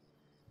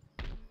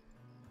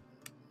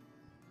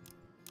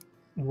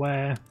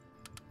 where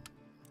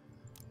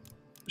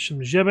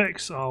some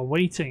Jebeks are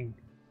waiting.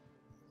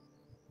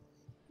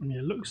 And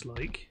it looks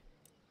like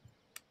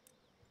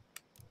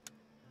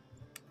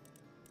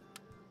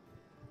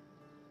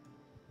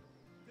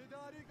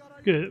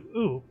good.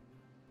 Oh,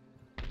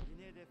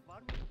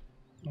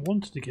 I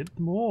wanted to get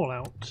them all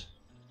out.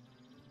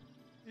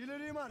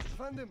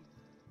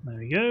 There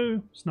we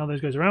go. So now those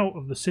guys are out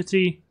of the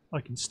city. I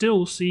can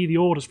still see the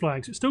orders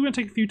flags. It's still going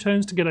to take a few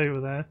turns to get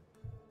over there,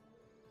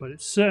 but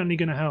it's certainly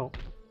going to help.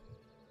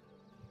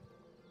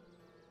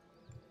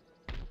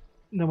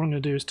 Now what I'm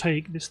going to do is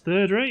take this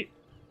third rate.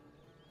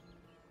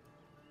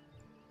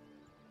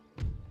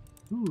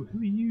 Ooh, who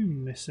are you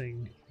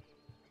missing?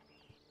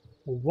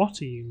 Or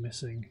what are you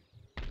missing?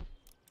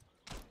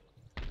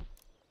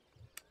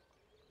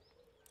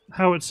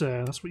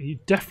 Howitzer, that's what you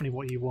definitely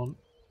what you want.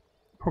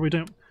 Probably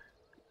don't.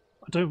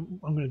 I'm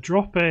going to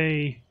drop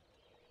a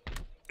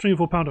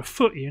 24-pounder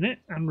foot unit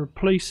and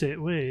replace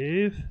it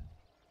with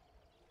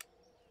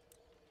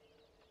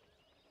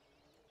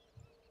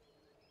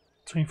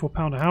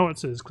 24-pounder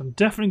howitzers. Because I'm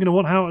definitely going to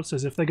want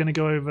howitzers if they're going to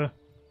go over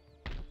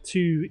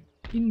to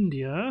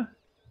India.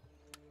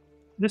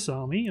 This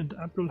army and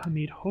Abdul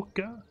Hamid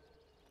Hoka.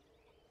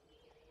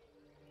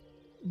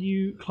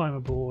 You climb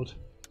aboard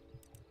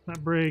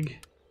that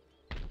brig.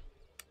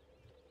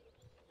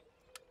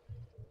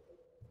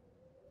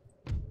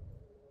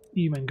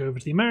 You men go over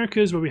to the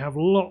Americas, where we have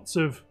lots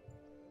of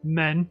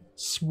men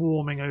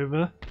swarming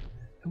over.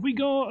 Have we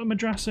got a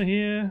madrasa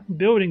here?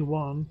 Building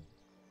 1.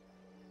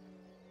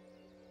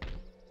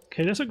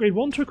 Okay, let's upgrade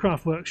 1 to a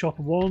craft workshop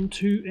and 1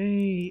 to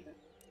a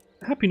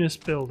happiness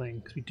building,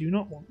 because we do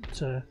not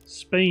want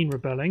Spain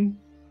rebelling.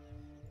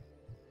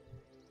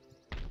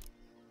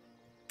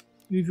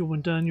 Move your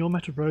one done, your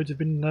metal roads have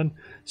been done.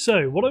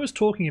 So, what I was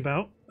talking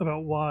about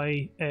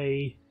why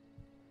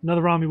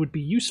another army would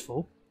be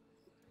useful,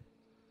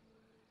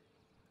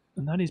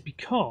 and that is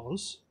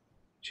because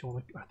I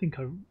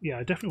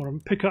definitely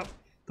want to pick up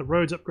the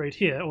roads upgrade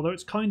here, although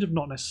it's kind of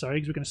not necessary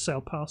because we're going to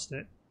sail past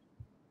it.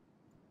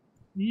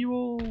 You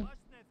all...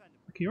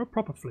 Okay, you're a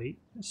proper fleet.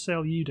 Let's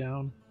sail you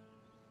down.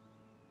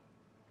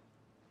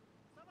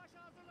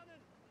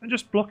 And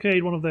just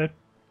blockade one of their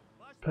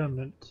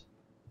permanent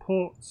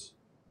ports.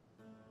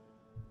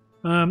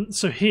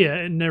 So here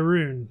in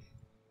Nerun,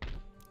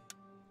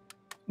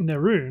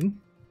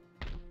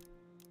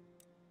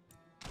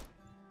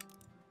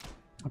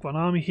 I've got an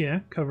army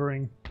here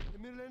covering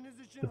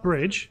the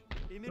bridge,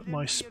 but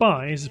my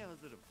spies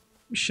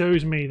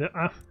shows me that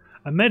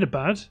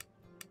Ahmedabad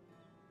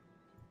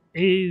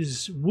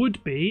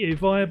would be a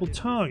viable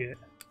target.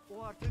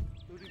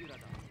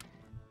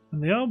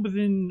 And they are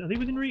within... Are they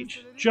within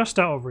reach? Just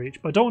out of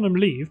reach. But I don't want them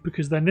to leave,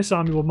 because then this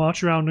army will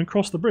march around and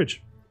cross the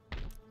bridge.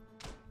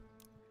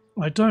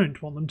 I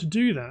don't want them to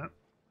do that.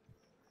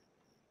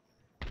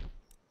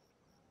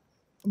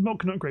 I'm not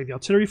going to upgrade the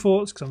artillery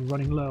forts, because I'm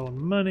running low on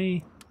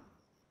money.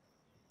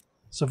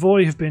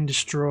 Savoy have been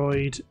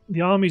destroyed.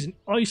 The armies in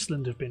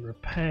Iceland have been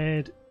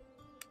repaired.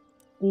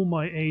 All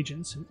my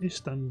agents in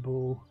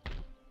Istanbul.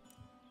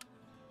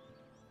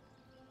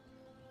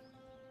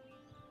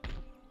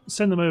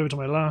 Send them over to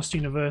my last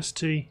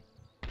university.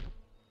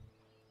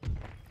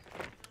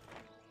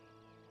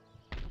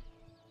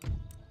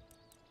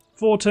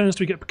 Four turns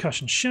till we get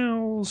percussion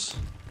shells.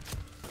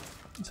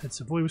 I said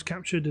Savoy was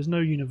captured. There's no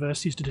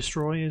universities to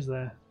destroy, is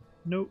there?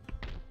 Nope.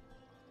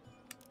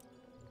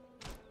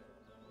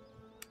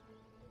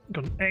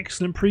 Got an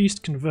excellent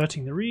priest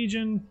converting the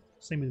region.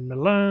 Same with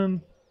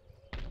Milan.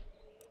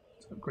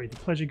 Let's upgrade the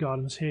pleasure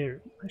gardens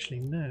here. Actually,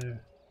 no.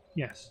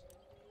 Yes.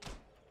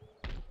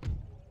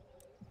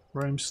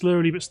 Rome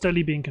slowly but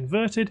steadily being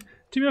converted.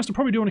 To be honest, I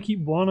probably do want to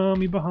keep one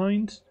army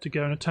behind to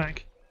go and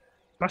attack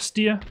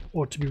Bastia,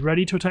 or to be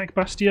ready to attack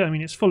Bastia. I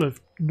mean, it's full of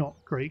not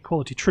great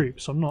quality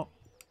troops, so I'm not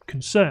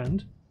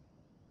concerned.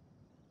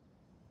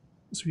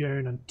 So we are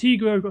in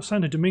Antigua, we've got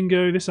Santo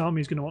Domingo. This army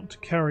is going to want to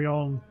carry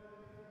on,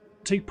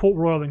 take Port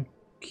Royal and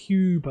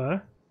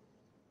Cuba.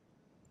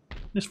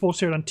 This force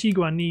here at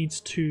Antigua needs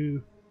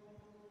to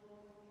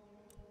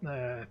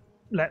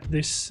let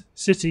this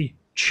city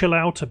chill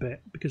out a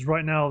bit, because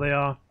right now they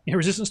are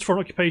resistance to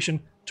foreign occupation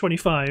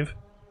 25,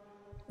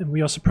 and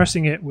we are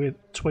suppressing it with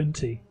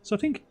 20. So I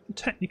think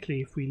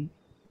technically if we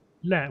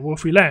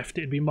left,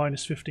 it'd be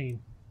minus 15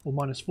 or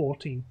minus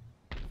 14.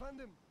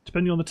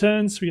 Depending on the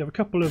turns, we have a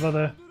couple of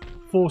other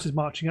forces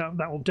marching up.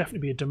 That will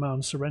definitely be a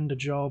demand surrender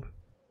job.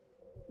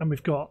 And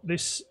we've got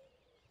this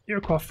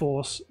Iroquois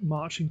force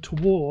marching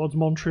towards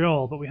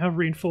Montreal, but we have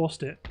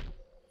reinforced it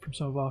from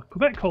some of our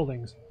Quebec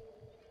holdings.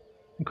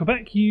 In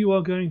Quebec, you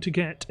are going to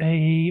get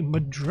a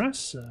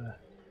madrasa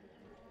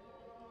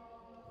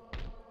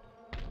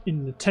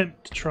in an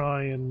attempt to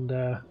try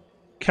and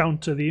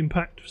counter the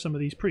impact of some of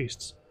these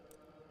priests.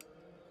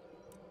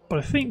 But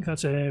I think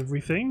that's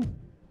everything.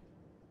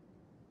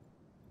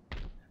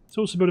 Let's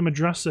also build a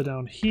madrasa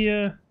down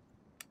here,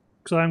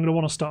 because I'm going to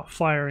want to start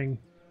firing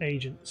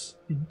agents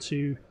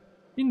into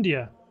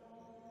India.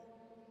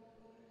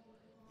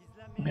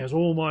 As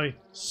all my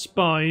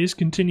spies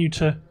continue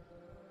to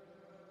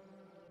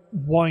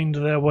wind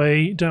their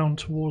way down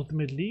towards the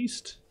Middle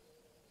East.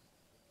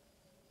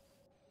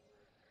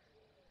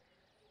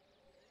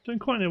 Don't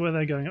quite know where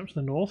they're going up to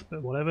the north,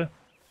 but whatever.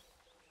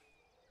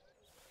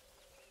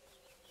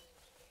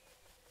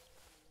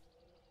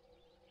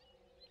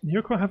 The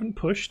Iroquois haven't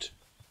pushed,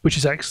 which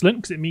is excellent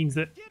because it means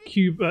that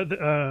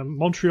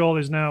Montreal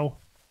is now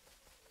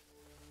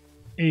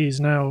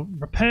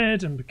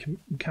repaired and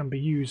can be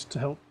used to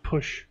help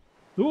push.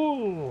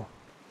 Ooh!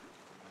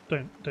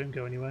 Don't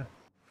go anywhere.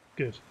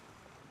 Good.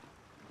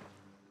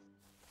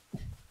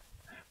 When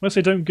I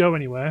say don't go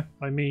anywhere,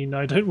 I mean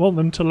I don't want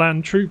them to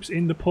land troops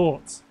in the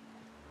ports.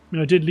 I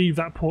mean, I did leave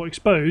that port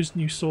exposed,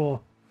 and you saw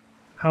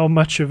how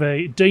much of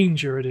a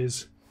danger it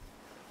is.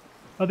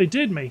 Oh, they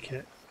did make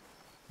it.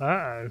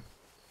 Uh-oh.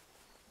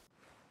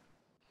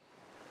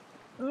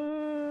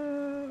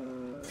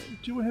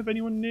 Do I have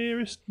anyone near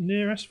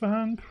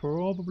Esfahan?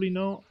 Probably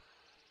not.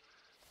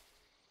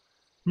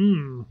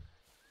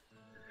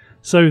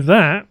 So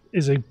that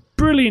is a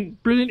brilliant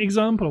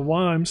example of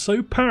why I'm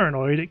so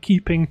paranoid at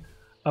keeping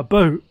a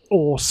boat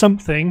or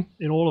something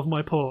in all of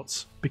my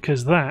ports,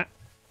 because that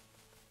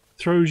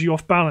throws you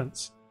off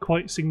balance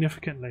quite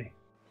significantly.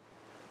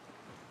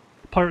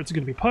 The pirates are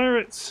going to be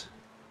pirates.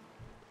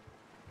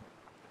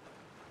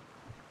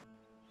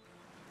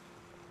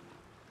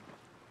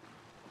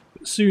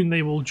 But soon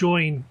they will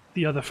join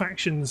the other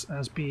factions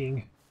as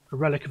being a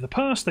relic of the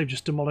past. They've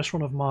just demolished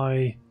one of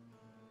my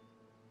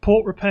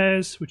port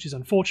repairs, which is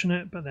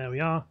unfortunate, but there we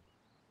are.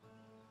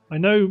 I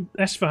know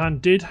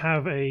Esfahan did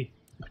have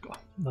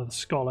another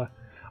scholar.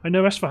 I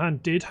know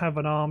Esfahan did have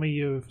an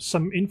army of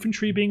some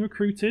infantry being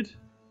recruited,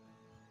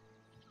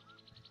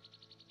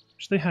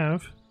 which they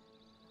have.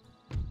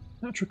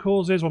 Natural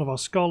causes, one of our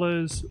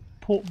scholars.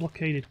 Port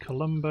blockaded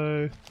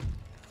Colombo.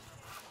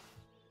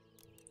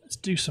 Let's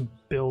do some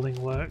building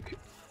work.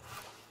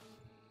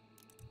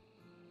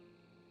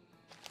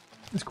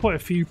 There's quite a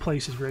few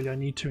places really I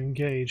need to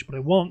engage, but I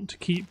want to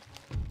keep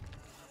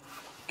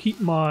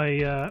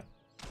my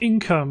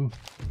income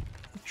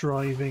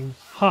driving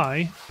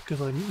high,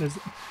 because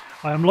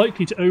I am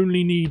likely to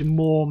only need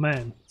more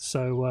men.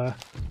 So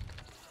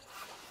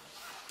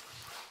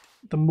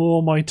the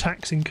more my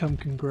tax income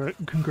can grow,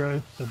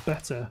 the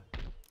better.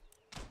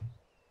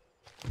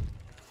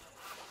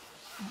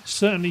 It's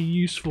certainly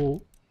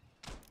useful.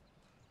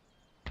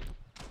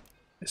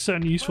 It's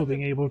certainly useful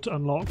being able to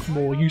unlock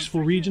more useful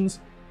regions.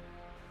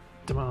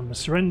 Demand the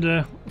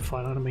surrender. Fine,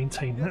 I'm going to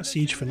maintain that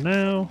siege for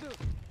now.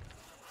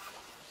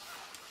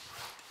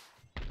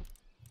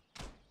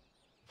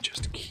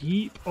 Just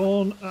keep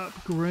on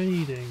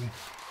upgrading.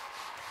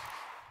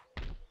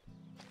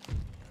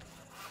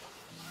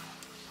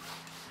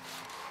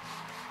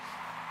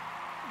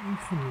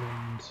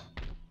 Newfoundland.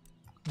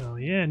 Oh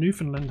yeah,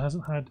 Newfoundland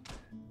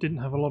didn't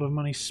have a lot of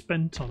money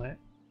spent on it.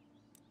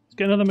 Let's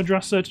get another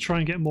madrasa to try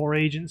and get more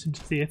agents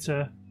into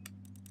theatre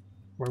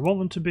where I want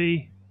them to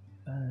be.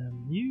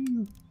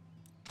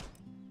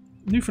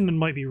 Newfoundland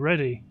might be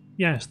ready.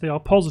 Yes, they are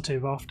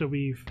positive after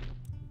we've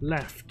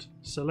left.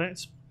 So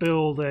let's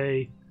build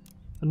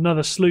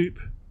another sloop.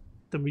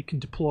 Then we can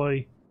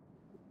deploy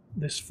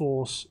this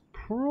force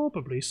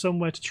probably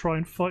somewhere to try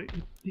and fight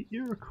the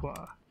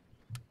Iroquois.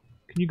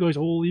 Can you guys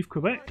all leave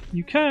Quebec?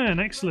 You can!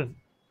 Excellent!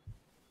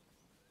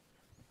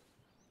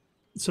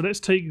 So let's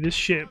take this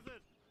ship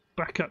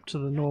back up to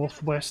the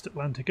northwest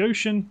Atlantic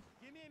Ocean.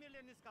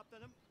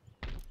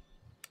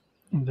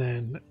 And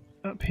then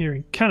up here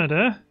in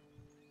Canada,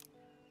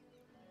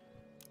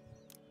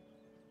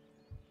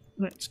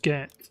 Let's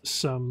get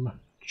some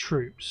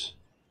troops.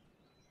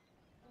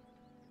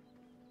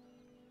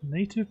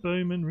 Native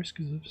bowmen,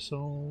 riskers of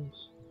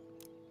souls.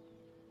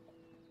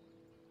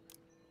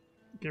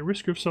 Get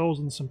risker of souls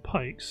and some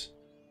pikes.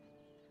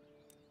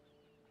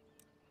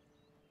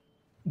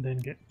 And then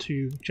get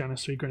 2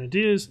 Janissary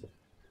grenadiers.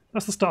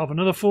 That's the start of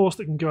another force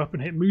that can go up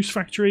and hit Moose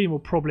Factory, and we'll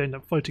probably end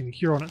up fighting the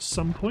Huron at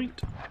some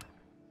point.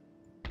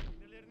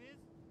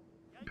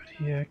 But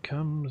here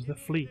comes the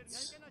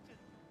fleets.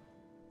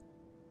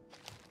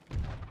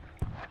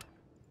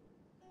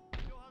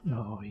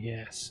 Oh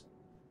yes,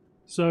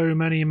 so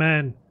many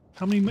men.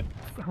 How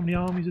many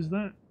armies is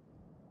that?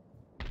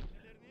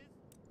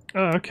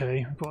 Oh,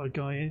 okay, I've got a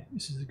guy here.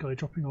 This is a guy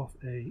dropping off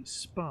a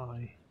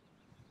spy.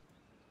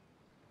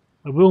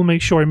 I will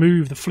make sure I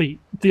move the fleet,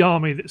 the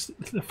army that's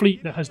the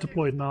fleet that has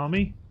deployed an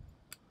army.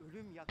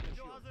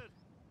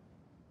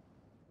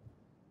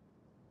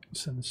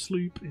 So the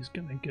sloop is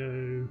going to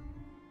go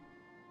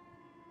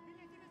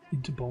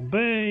into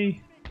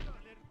Bombay.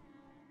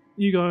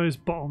 You guys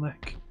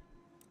bottleneck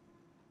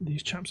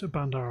these chaps at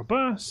Bandar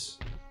Abbas.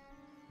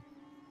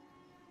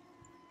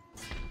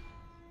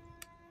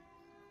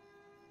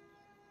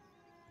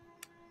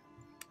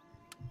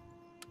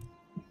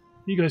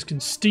 You guys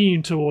can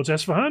steam towards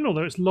Esfahan,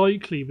 although it's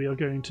likely we are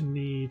going to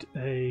need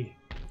a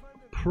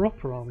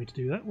proper army to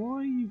do that.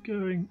 Why are you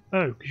going...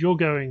 Oh, because you're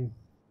going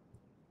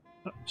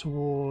up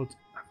towards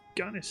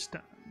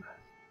Afghanistan.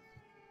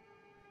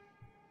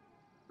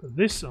 But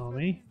this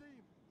army...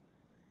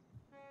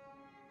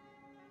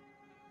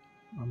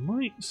 I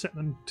might set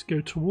them to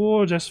go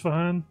towards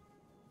Esfahan.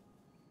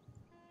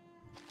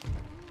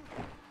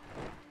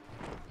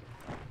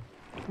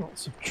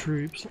 Lots of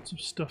troops, lots of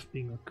stuff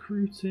being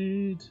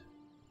recruited.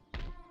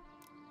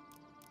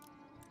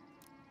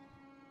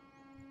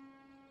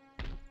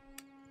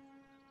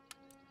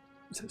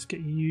 So let's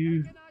get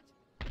you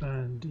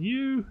and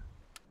you.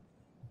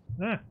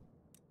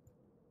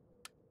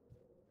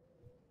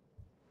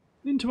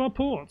 Into our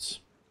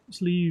ports.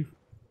 Let's leave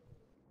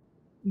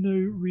no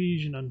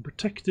region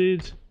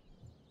unprotected.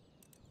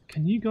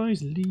 Can you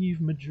guys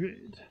leave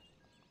Madrid?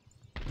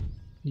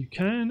 You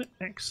can.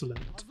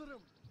 Excellent.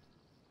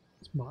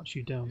 Let's march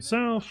you down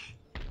south.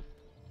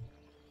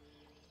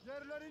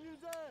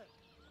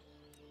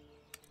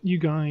 You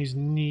guys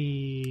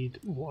need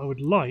what I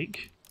would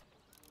like.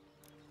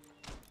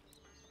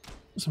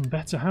 Some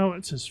better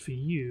howitzers for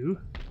you.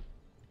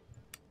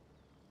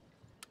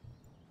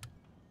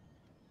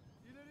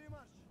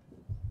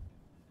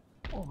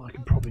 Oh, I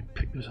can probably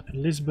pick those up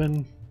in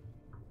Lisbon.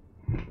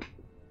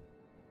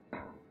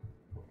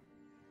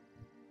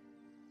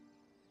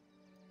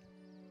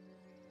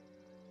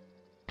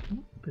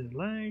 Bit of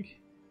lag.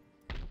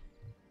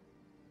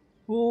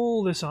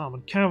 All this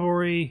armoured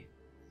cavalry.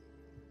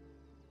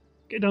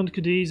 Get down to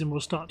Cadiz and we'll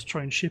start to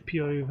try and ship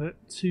you over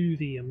to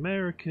the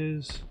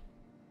Americas.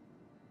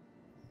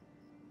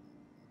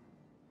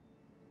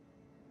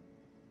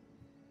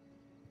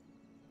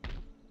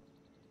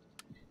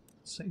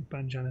 St.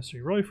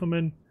 Janissary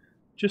Riflemen.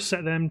 Just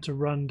set them to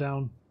run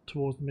down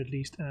towards the Middle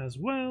East as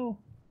well.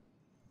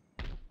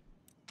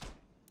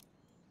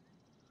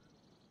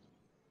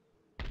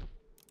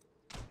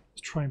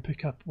 Let's try and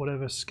pick up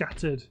whatever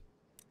scattered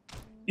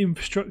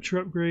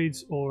infrastructure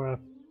upgrades or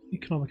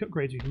economic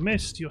upgrades we've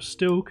missed. You're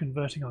still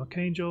converting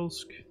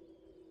Archangelsk.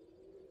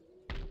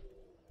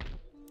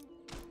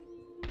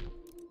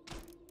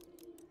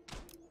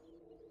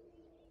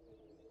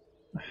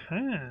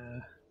 Aha.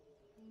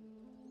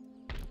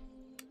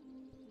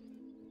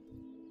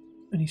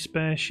 Any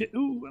spare shit?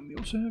 Oh, and we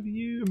also have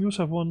you. And we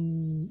also have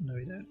one. No,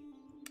 we don't.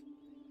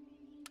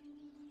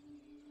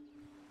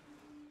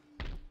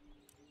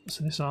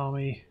 So this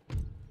army.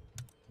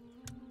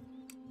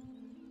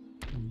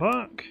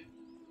 Embark.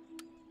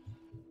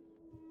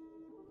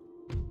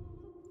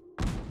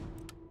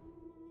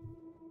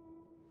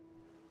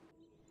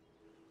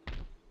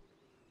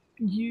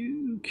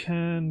 You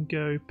can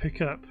go pick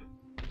up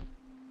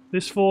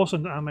this force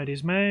under Ahmed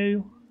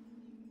Ismail.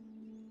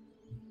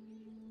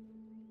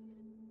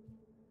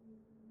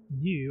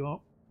 You are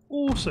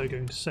also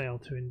going to sail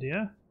to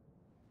India.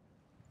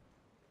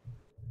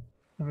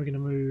 And we're going to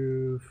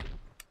move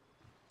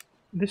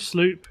this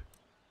sloop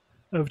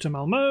over to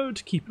Malmo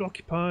to keep it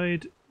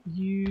occupied.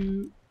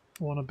 You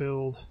want to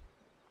build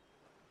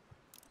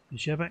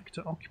Jebek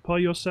to occupy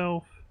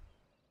yourself.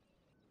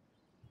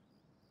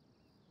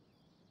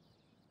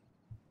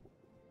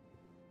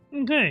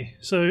 Okay,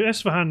 so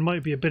Esfahan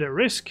might be a bit at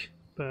risk,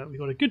 but we've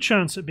got a good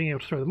chance at being able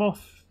to throw them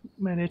off.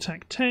 Melee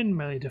attack 10,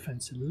 melee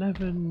defense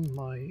 11,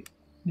 my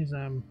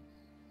Nizam...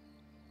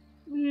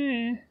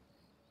 yeah.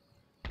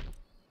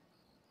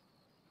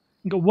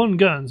 I've got 1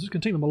 gun, so it's going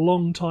to take them a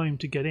long time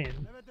to get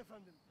in.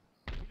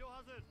 But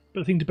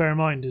the thing to bear in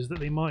mind is that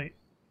they might...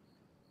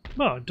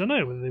 well, I don't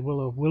know whether they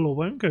will or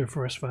won't go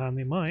for Esfahan,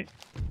 they might.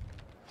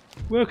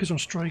 Workers on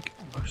strike.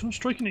 Workers on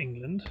strike in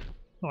England?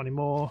 Not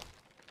anymore.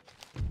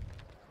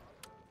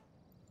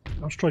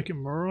 On strike in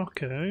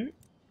Morocco.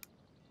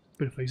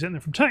 But if they exempt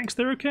them from tax,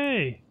 they're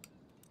okay.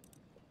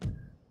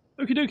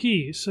 Okie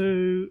dokie,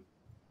 so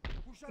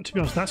to be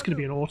honest, that's going to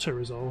be an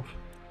auto-resolve.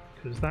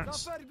 Because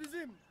that's...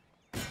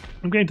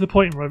 I'm getting to the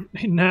point where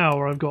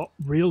I've got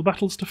real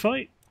battles to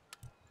fight.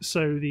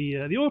 So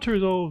the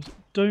auto-resolves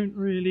don't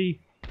really...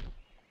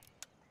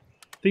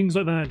 Things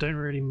like that don't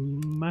really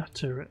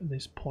matter at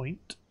this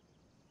point.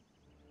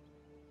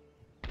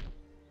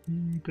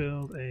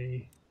 Build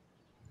a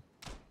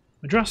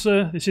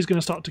madrasa. This is going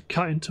to start to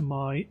cut into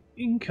my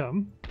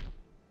income.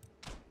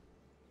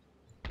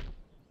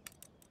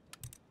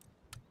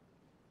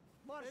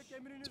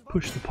 Let's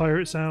push the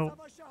pirates out.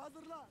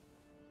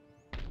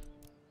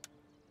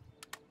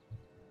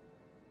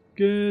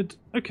 Good.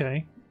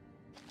 Okay.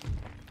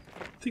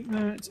 I think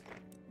that's...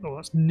 Oh,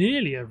 that's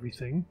nearly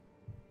everything.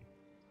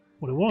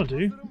 What I want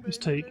to do is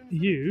take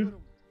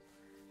you,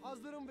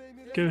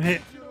 go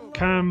hit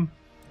Kam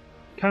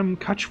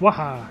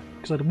Kachwaha,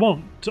 because I'd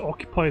want to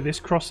occupy this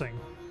crossing.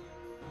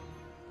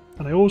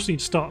 And I also need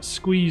to start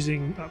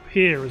squeezing up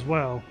here as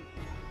well.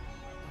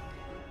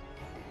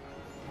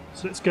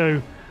 So let's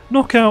go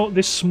knock out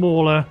this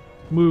smaller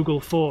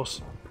Mughal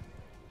force.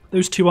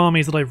 Those two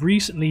armies that I've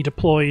recently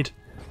deployed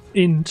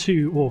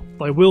into, or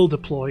I will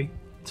deploy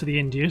to the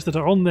Indias, that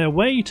are on their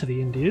way to the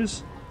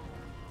Indias.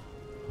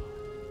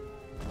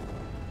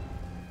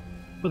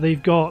 But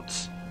they've got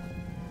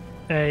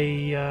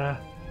a...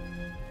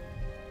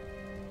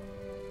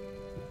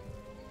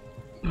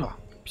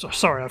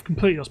 sorry, I've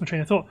completely lost my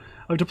train of thought.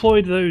 I've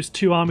deployed those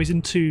two armies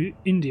into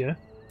India.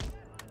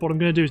 What I'm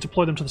going to do is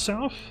deploy them to the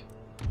south,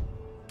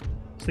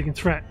 so they can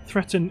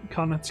threaten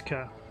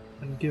Karnataka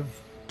and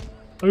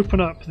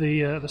open up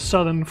the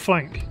southern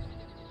flank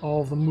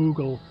of the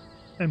Mughal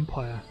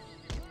Empire.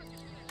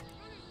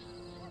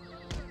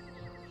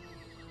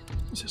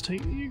 Let's just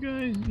take you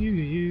guys,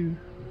 you.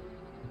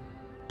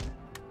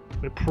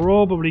 We're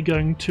probably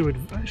going to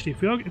actually,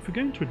 if we're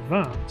going to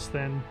advance,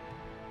 then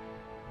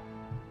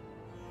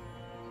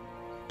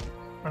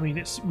I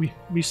mean we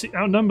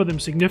outnumber them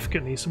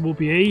significantly, so we'll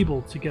be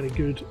able to get a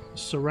good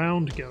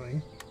surround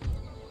going.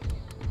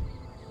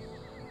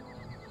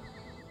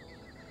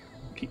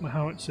 Keep my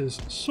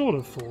howitzers sort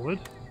of forward.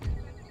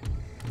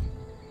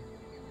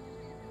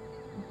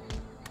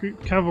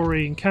 Group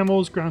cavalry and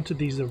camels. Granted,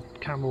 these are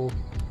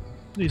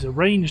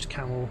ranged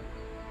camel,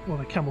 well,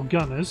 they're camel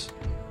gunners.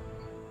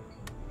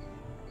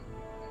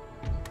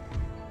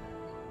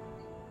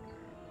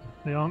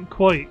 They aren't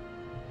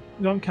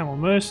camel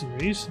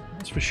mercenaries,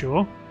 that's for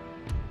sure.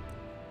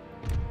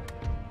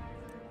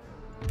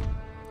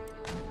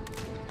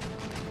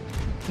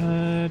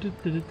 Where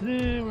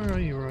are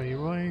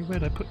you?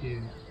 Where'd I put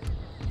you?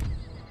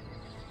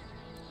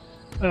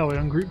 Oh, I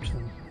ungrouped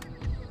them.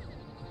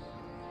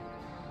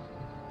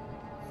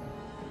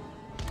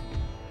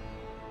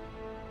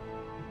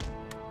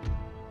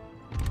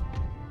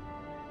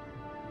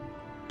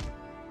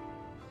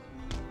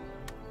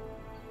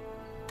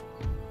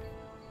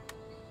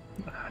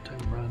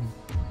 Don't run.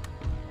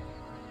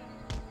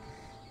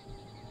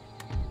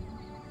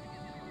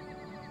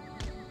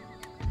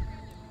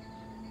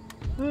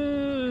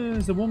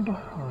 Is there one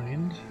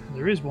behind?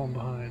 There is one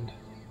behind.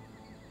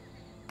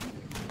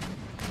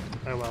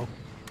 Oh well.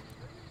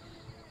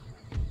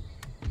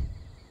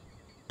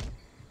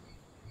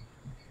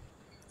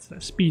 So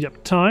let's speed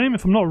up time.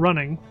 If I'm not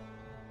running...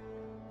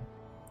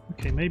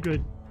 Okay, maybe I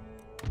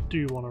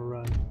do want to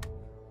run.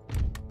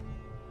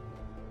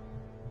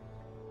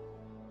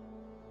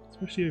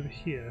 Especially over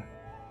here.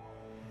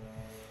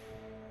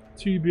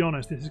 To be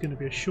honest, this is going to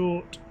be a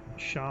short,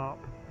 sharp...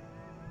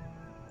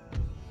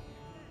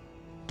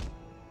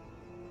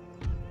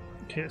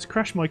 Okay, let's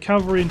crash my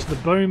cavalry into the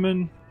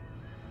bowmen.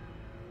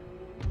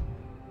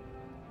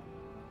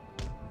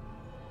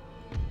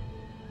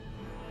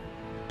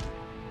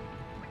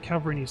 My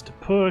cavalry needs to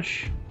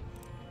push.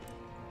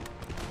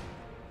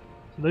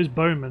 So those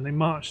bowmen, they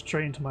march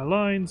straight into my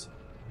lines.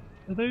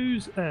 Are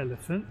those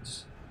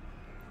elephants?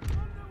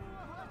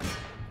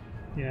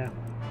 Yeah.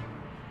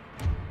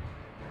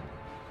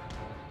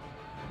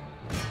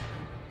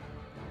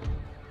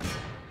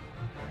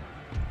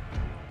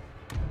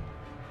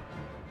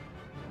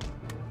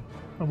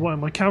 I wanted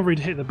my cavalry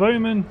to hit the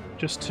bowmen,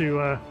 just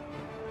to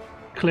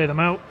clear them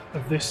out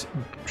of this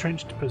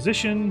entrenched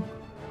position.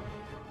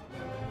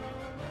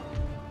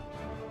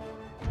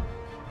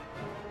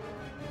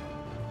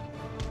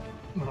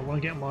 And I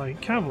want to get my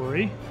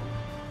cavalry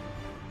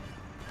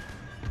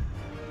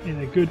in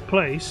a good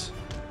place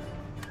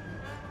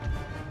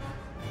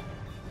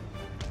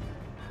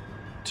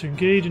to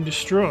engage and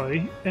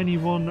destroy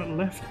anyone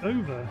left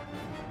over.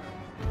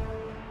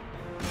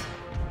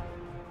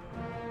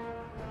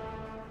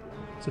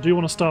 So I do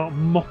want to start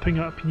mopping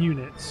up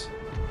units.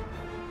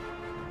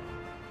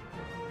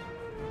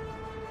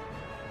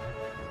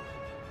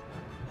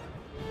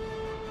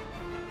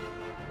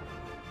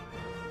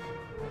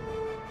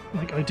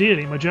 Like,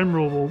 ideally, my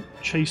general will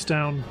chase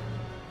down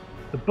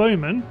the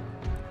bowmen.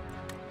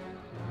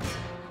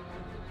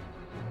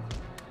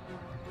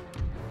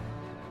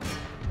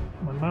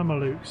 My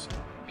Mamelukes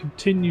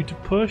continue to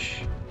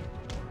push.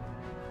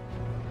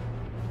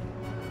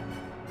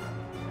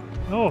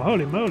 Oh,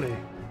 holy moly.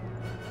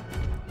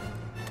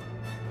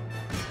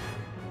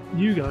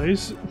 You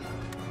guys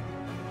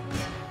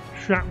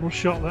shrapnel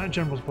shot that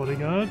general's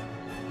bodyguard.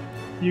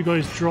 You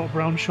guys drop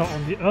round shot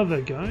on the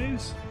other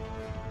guys.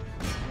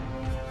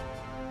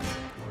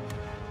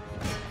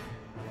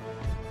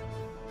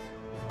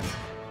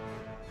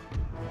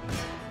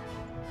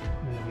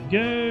 There we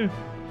go.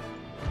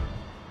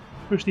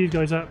 Push these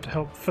guys up to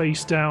help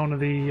face down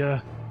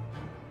the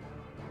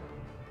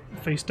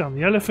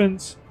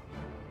elephants.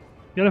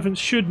 The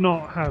elephants should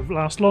not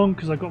last long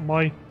because I've got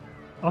my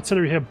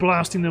artillery here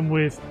blasting them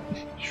with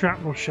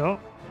shrapnel shot.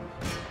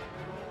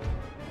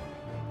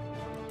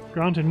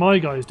 Granted, my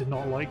guys did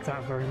not like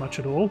that very much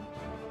at all.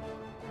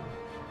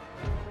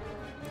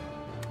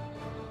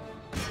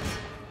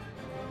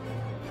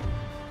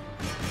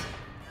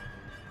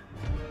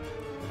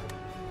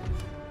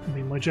 I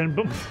mean,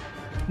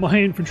 my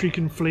infantry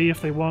can flee if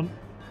they want.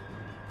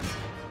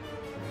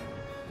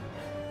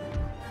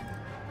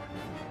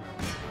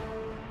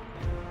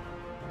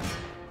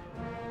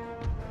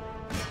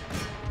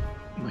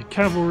 My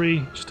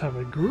cavalry just have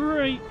a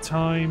great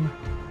time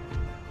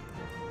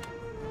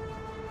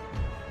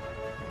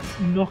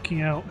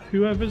knocking out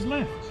whoever's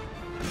left.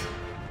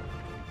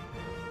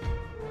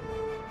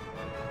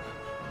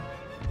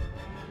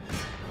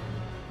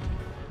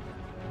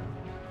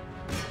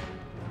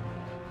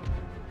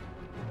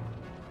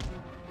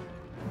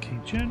 Okay,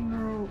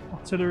 general,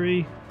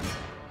 artillery.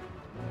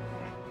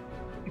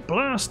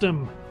 Blast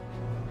them!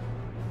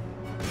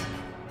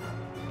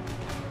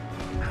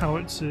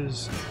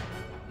 Howitzers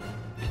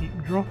keep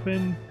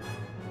dropping.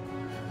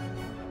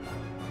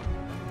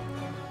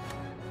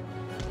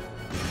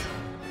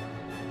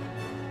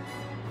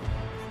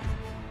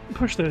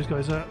 Push those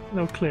guys up,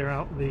 they'll clear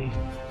out the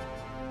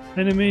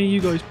enemy.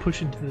 You guys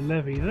push into the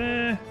levee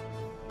there.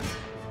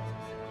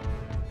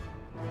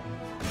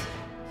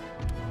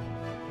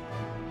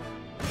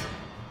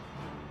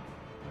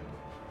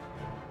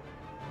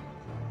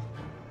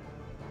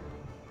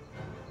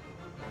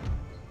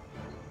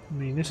 I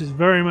mean, this is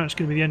very much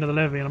going to be the end of the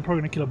levee, and I'm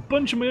probably going to kill a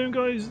bunch of my own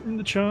guys in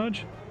the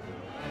charge.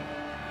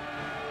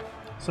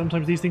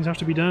 Sometimes these things have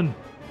to be done.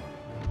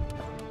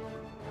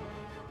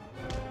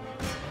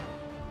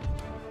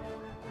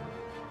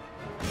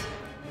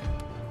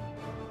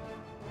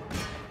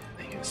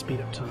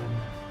 Speed up time.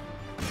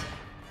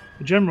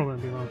 The general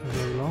won't be around for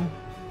very long.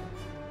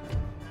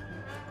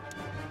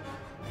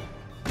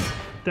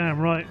 Damn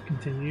right,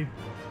 continue.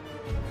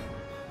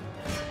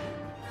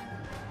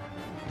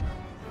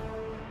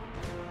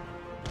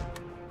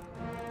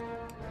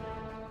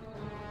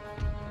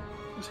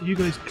 So you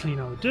guys clean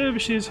out the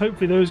dervishes.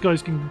 Hopefully those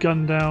guys can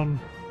gun down.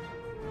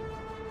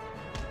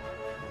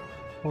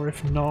 Or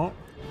if not,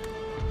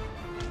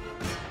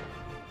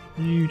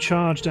 you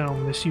charge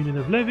down this unit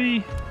of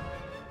levy.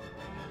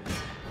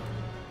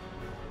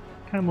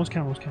 Camels,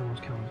 camels, camels,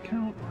 camels,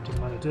 count.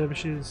 Doesn't matter,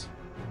 dervishes.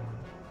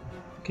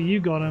 Okay, you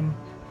got him.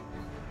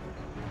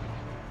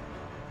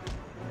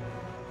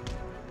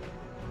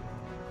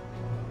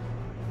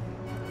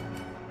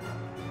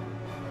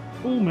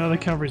 All my other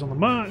cavalry's on the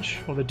march,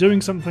 or they're doing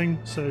something,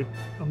 so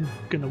I'm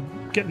gonna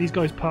get these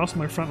guys past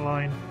my front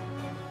line.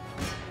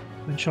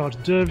 Then charge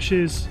the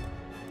dervishes.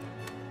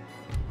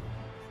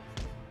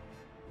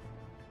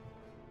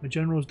 The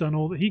general's done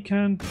all that he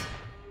can.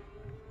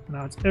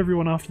 Now it's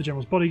everyone after the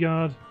general's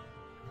bodyguard.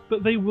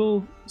 But they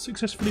will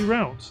successfully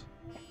rout.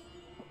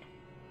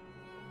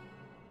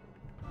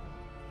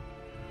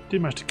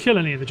 Didn't manage to kill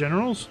any of the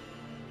generals,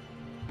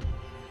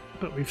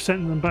 but we've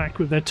sent them back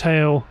with their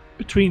tail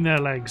between their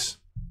legs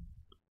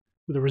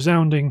with a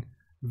resounding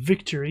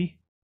victory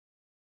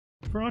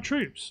for our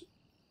troops.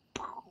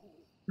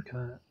 Look at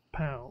that.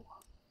 Pow.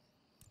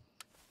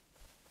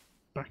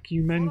 Back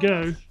you men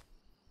go.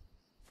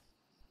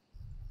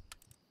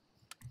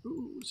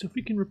 Ooh, so if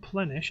we can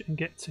replenish and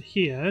get to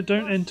here,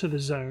 don't enter the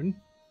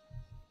zone.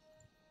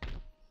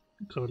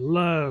 Because I would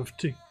love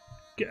to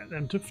get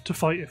them to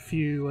fight a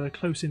few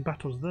close-in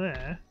battles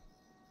there.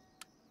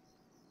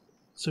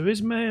 So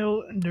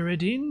Ismail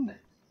Nureddin.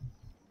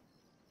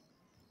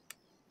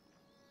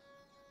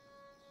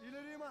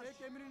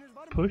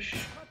 Push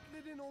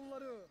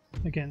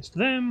against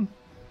them.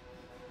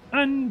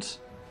 And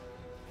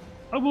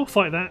I will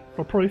fight that.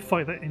 I'll probably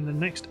fight that in the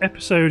next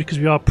episode because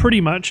we are pretty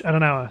much at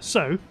an hour.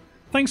 So,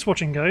 thanks for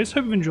watching guys.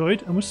 Hope you've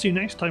enjoyed, and we'll see you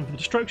next time for the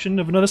destruction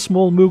of another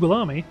small Mughal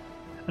army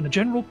and a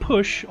general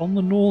push on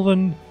the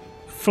northern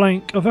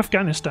flank of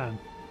Afghanistan.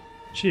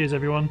 Cheers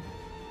everyone.